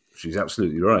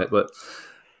absolutely right, but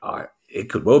it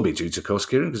could well be due to cost,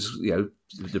 Kieran, because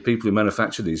the people who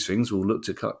manufacture these things will look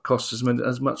to cut costs as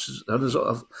much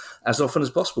as often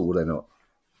as possible, will they not?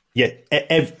 Yeah,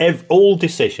 all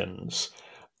decisions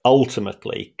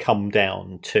ultimately come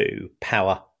down to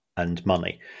power and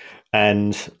money,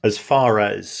 and as far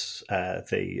as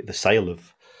the sale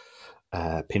of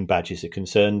pin badges are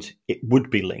concerned, it would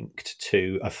be linked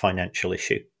to a financial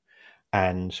issue.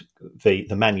 And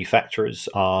the manufacturers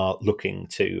are looking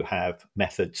to have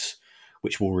methods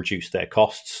which will reduce their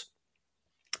costs.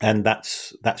 And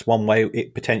that's one way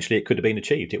it could have been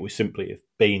achieved. It was simply have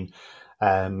been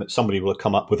somebody will have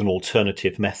come up with an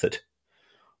alternative method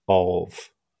of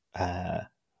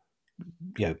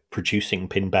producing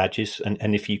pin badges,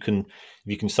 and if you can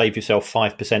save yourself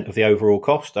 5% of the overall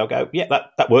cost, they'll go, yeah,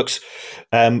 that works,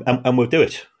 and we'll do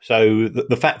it. So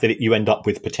the fact that you end up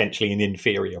with potentially an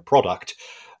inferior product,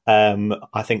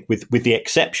 I think with the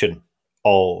exception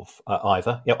of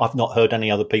Ivor, I've not heard any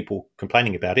other people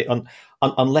complaining about it,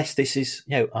 unless this is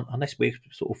unless we're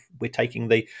taking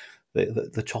the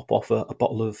top off a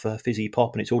bottle of fizzy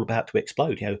pop and it's all about to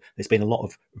explode. There's been a lot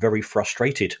of very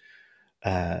frustrated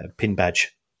pin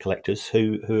badge collectors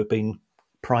who have been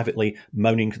privately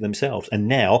moaning to themselves, and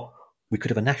now we could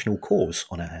have a national cause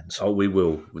on our hands. Oh, we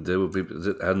will. There will be,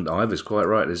 and Ivor's quite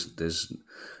right.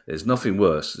 There's nothing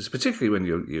worse. It's particularly when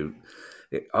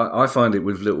I find it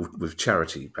with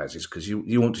charity badges, because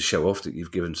you want to show off that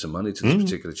you've given some money to this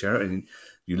particular charity, and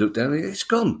you look down and it's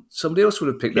gone. Somebody else would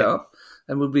have picked that up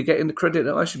and would be getting the credit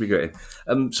that I should be getting.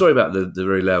 Sorry about the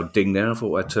very loud ding there. I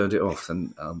thought I turned it off,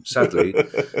 and sadly,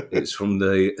 it's from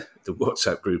the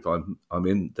WhatsApp group I'm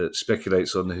in that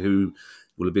speculates on who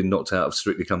will have been knocked out of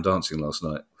Strictly Come Dancing last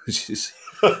night, which is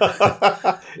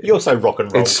you're so rock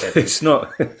and roll. It's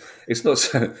not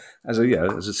so, as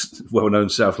a well-known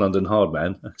South London hard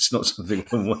man. It's not something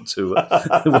I want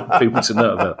people to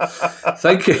know about.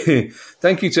 Thank you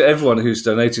to everyone who's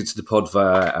donated to the pod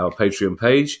via our Patreon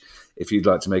page. If you'd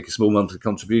like to make a small monthly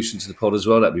contribution to the pod as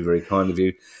well, that'd be very kind of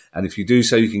you. And if you do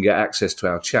so, you can get access to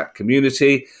our chat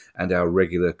community and our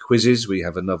regular quizzes. We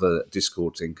have another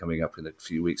Discord thing coming up in a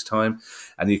few weeks' time.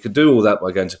 And you can do all that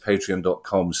by going to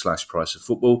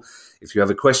patreon.com/priceoffootball. If you have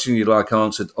a question you'd like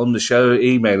answered on the show,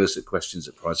 email us at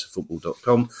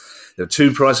questions@priceoffootball.com. There are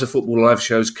 2 Price of Football live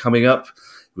shows coming up.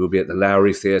 We'll be at the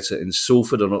Lowry Theatre in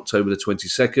Salford on October the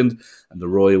 22nd and the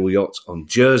Royal Yacht on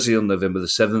Jersey on November the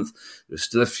 7th. There's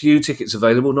still a few tickets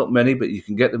available, not many, but you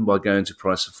can get them by going to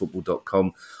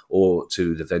priceoffootball.com or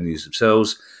to the venues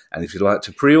themselves. And if you'd like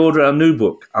to pre-order our new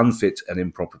book, Unfit and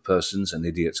Improper Persons, An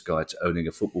Idiot's Guide to Owning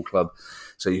a Football Club,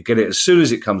 so you get it as soon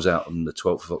as it comes out on the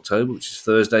 12th of October, which is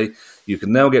Thursday, you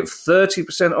can now get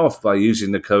 30% off by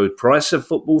using the code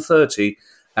PriceOfFootball30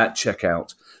 at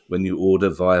checkout when you order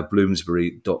via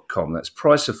bloomsbury.com. That's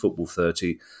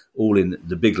PriceOfFootball30, all in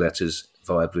the big letters,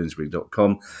 via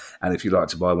bloomsbury.com. And if you'd like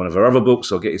to buy one of our other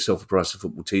books or get yourself a Price of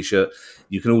Football t-shirt,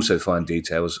 you can also find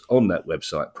details on that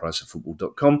website,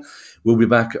 priceoffootball.com. We'll be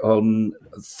back on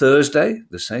Thursday,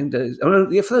 the same day.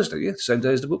 Thursday, the same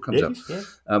day as the book comes out. Yeah.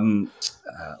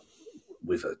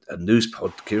 With a news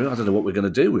pod, Kieran. I don't know what we're going to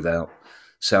do without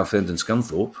Southend and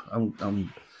Scunthorpe.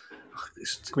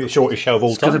 It's going to be the shortest show of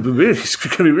all time. It's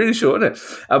going to be really short,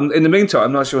 isn't it? In the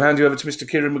meantime, I shall hand you over to Mr.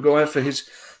 Kieran Maguire for his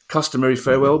customary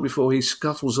farewell before he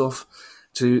scuttles off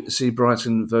to see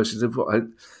Brighton versus Liverpool.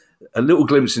 A little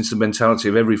glimpse into the mentality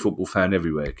of every football fan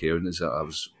everywhere, Kieran. I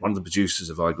was one of the producers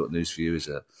of I Got News for You is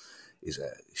a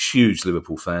huge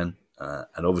Liverpool fan,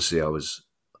 and obviously I was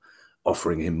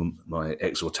offering him my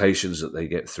exhortations that they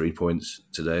get 3 points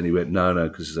today, and he went, no,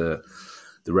 because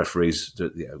the referees,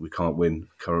 we can't win,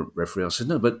 current referee. I said,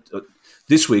 no, but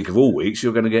this week of all weeks,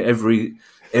 you're going to get every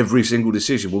single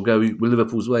decision. We'll go with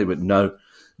Liverpool's way. But no,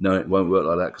 it won't work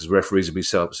like that because referees will be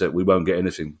so upset. We won't get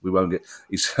anything. We won't get.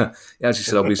 He actually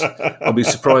said, I'll be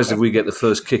surprised if we get the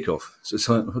first kickoff. So it's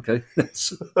like, okay.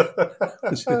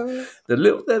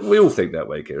 We all think that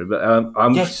way, Kieran. But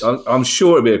I'm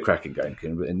sure it'll be a cracking game,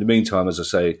 Kieran. But in the meantime, as I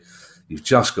say, you've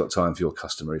just got time for your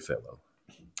customary farewell.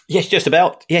 Yes, just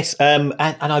about. Yes, and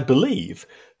I believe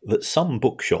that some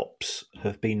bookshops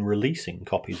have been releasing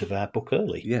copies of our book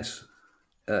early. Yes.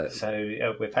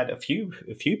 So we've had a few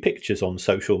pictures on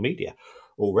social media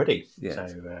already. Yes. So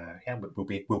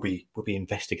we'll be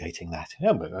investigating that.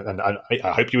 Yeah, and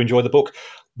I hope you enjoy the book.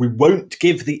 We won't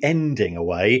give the ending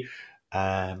away,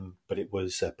 but it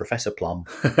was Professor Plum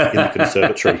in the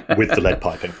conservatory with the lead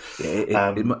piping.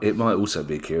 It might also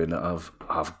be, Kieran,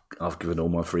 that I've given all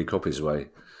my free copies away.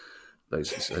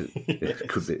 So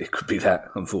it could be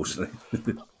that,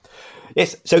 unfortunately.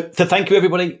 Yes. So thank you,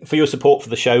 everybody, for your support for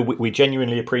the show. We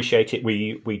genuinely appreciate it.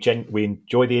 We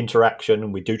enjoy the interaction,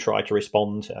 and we do try to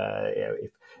respond if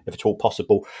at all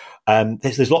possible.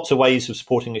 There's lots of ways of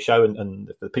supporting the show, and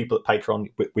for the people at Patreon,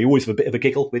 we always have a bit of a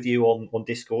giggle with you on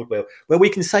Discord, where we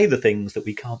can say the things that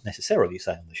we can't necessarily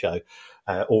say on the show.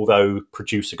 Although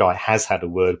producer Guy has had a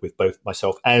word with both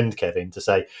myself and Kevin to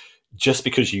say, just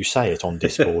because you say it on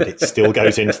Discord, it still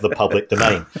goes into the public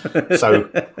domain. So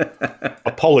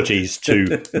apologies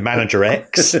to Manager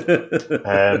X,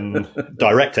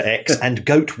 Director X, and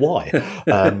Goat Y.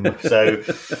 That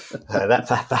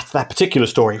particular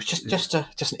story was just an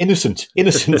innocent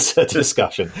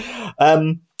discussion.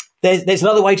 There's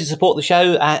another way to support the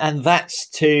show, and that's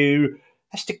to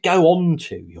go on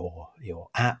to your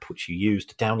app, which you use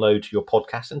to download your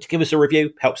podcast, and to give us a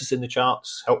review. Helps us in the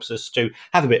charts, helps us to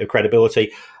have a bit of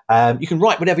credibility. You can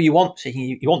write whatever you want. So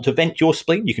you want to vent your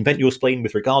spleen, you can vent your spleen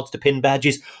with regards to pin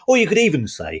badges, or you could even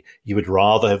say you would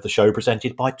rather have the show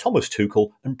presented by Thomas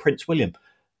Tuchel and Prince William.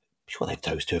 Sure,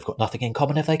 those two have got nothing in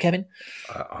common, have they, Kevin?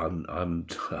 I'm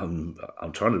trying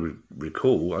to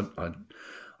recall. I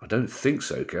don't think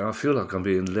so, Kev. I feel like I'm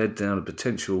being led down a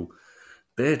potential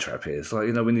bear trap here. It's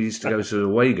like, when you used to go to an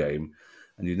away game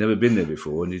and you'd never been there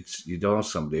before, and you'd ask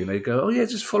somebody and they'd go, "Oh yeah,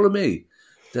 just follow me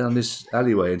down this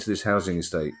alleyway into this housing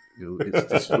estate."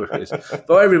 This is where it is.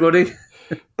 Bye, everybody.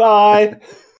 Bye.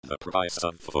 The price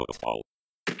of football.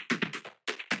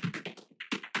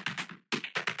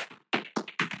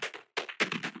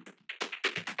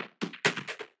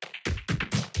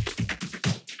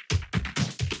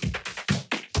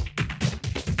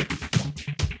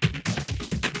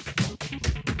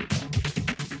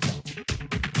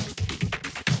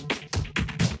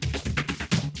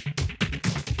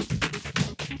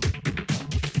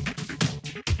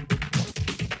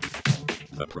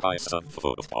 The price of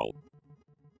football.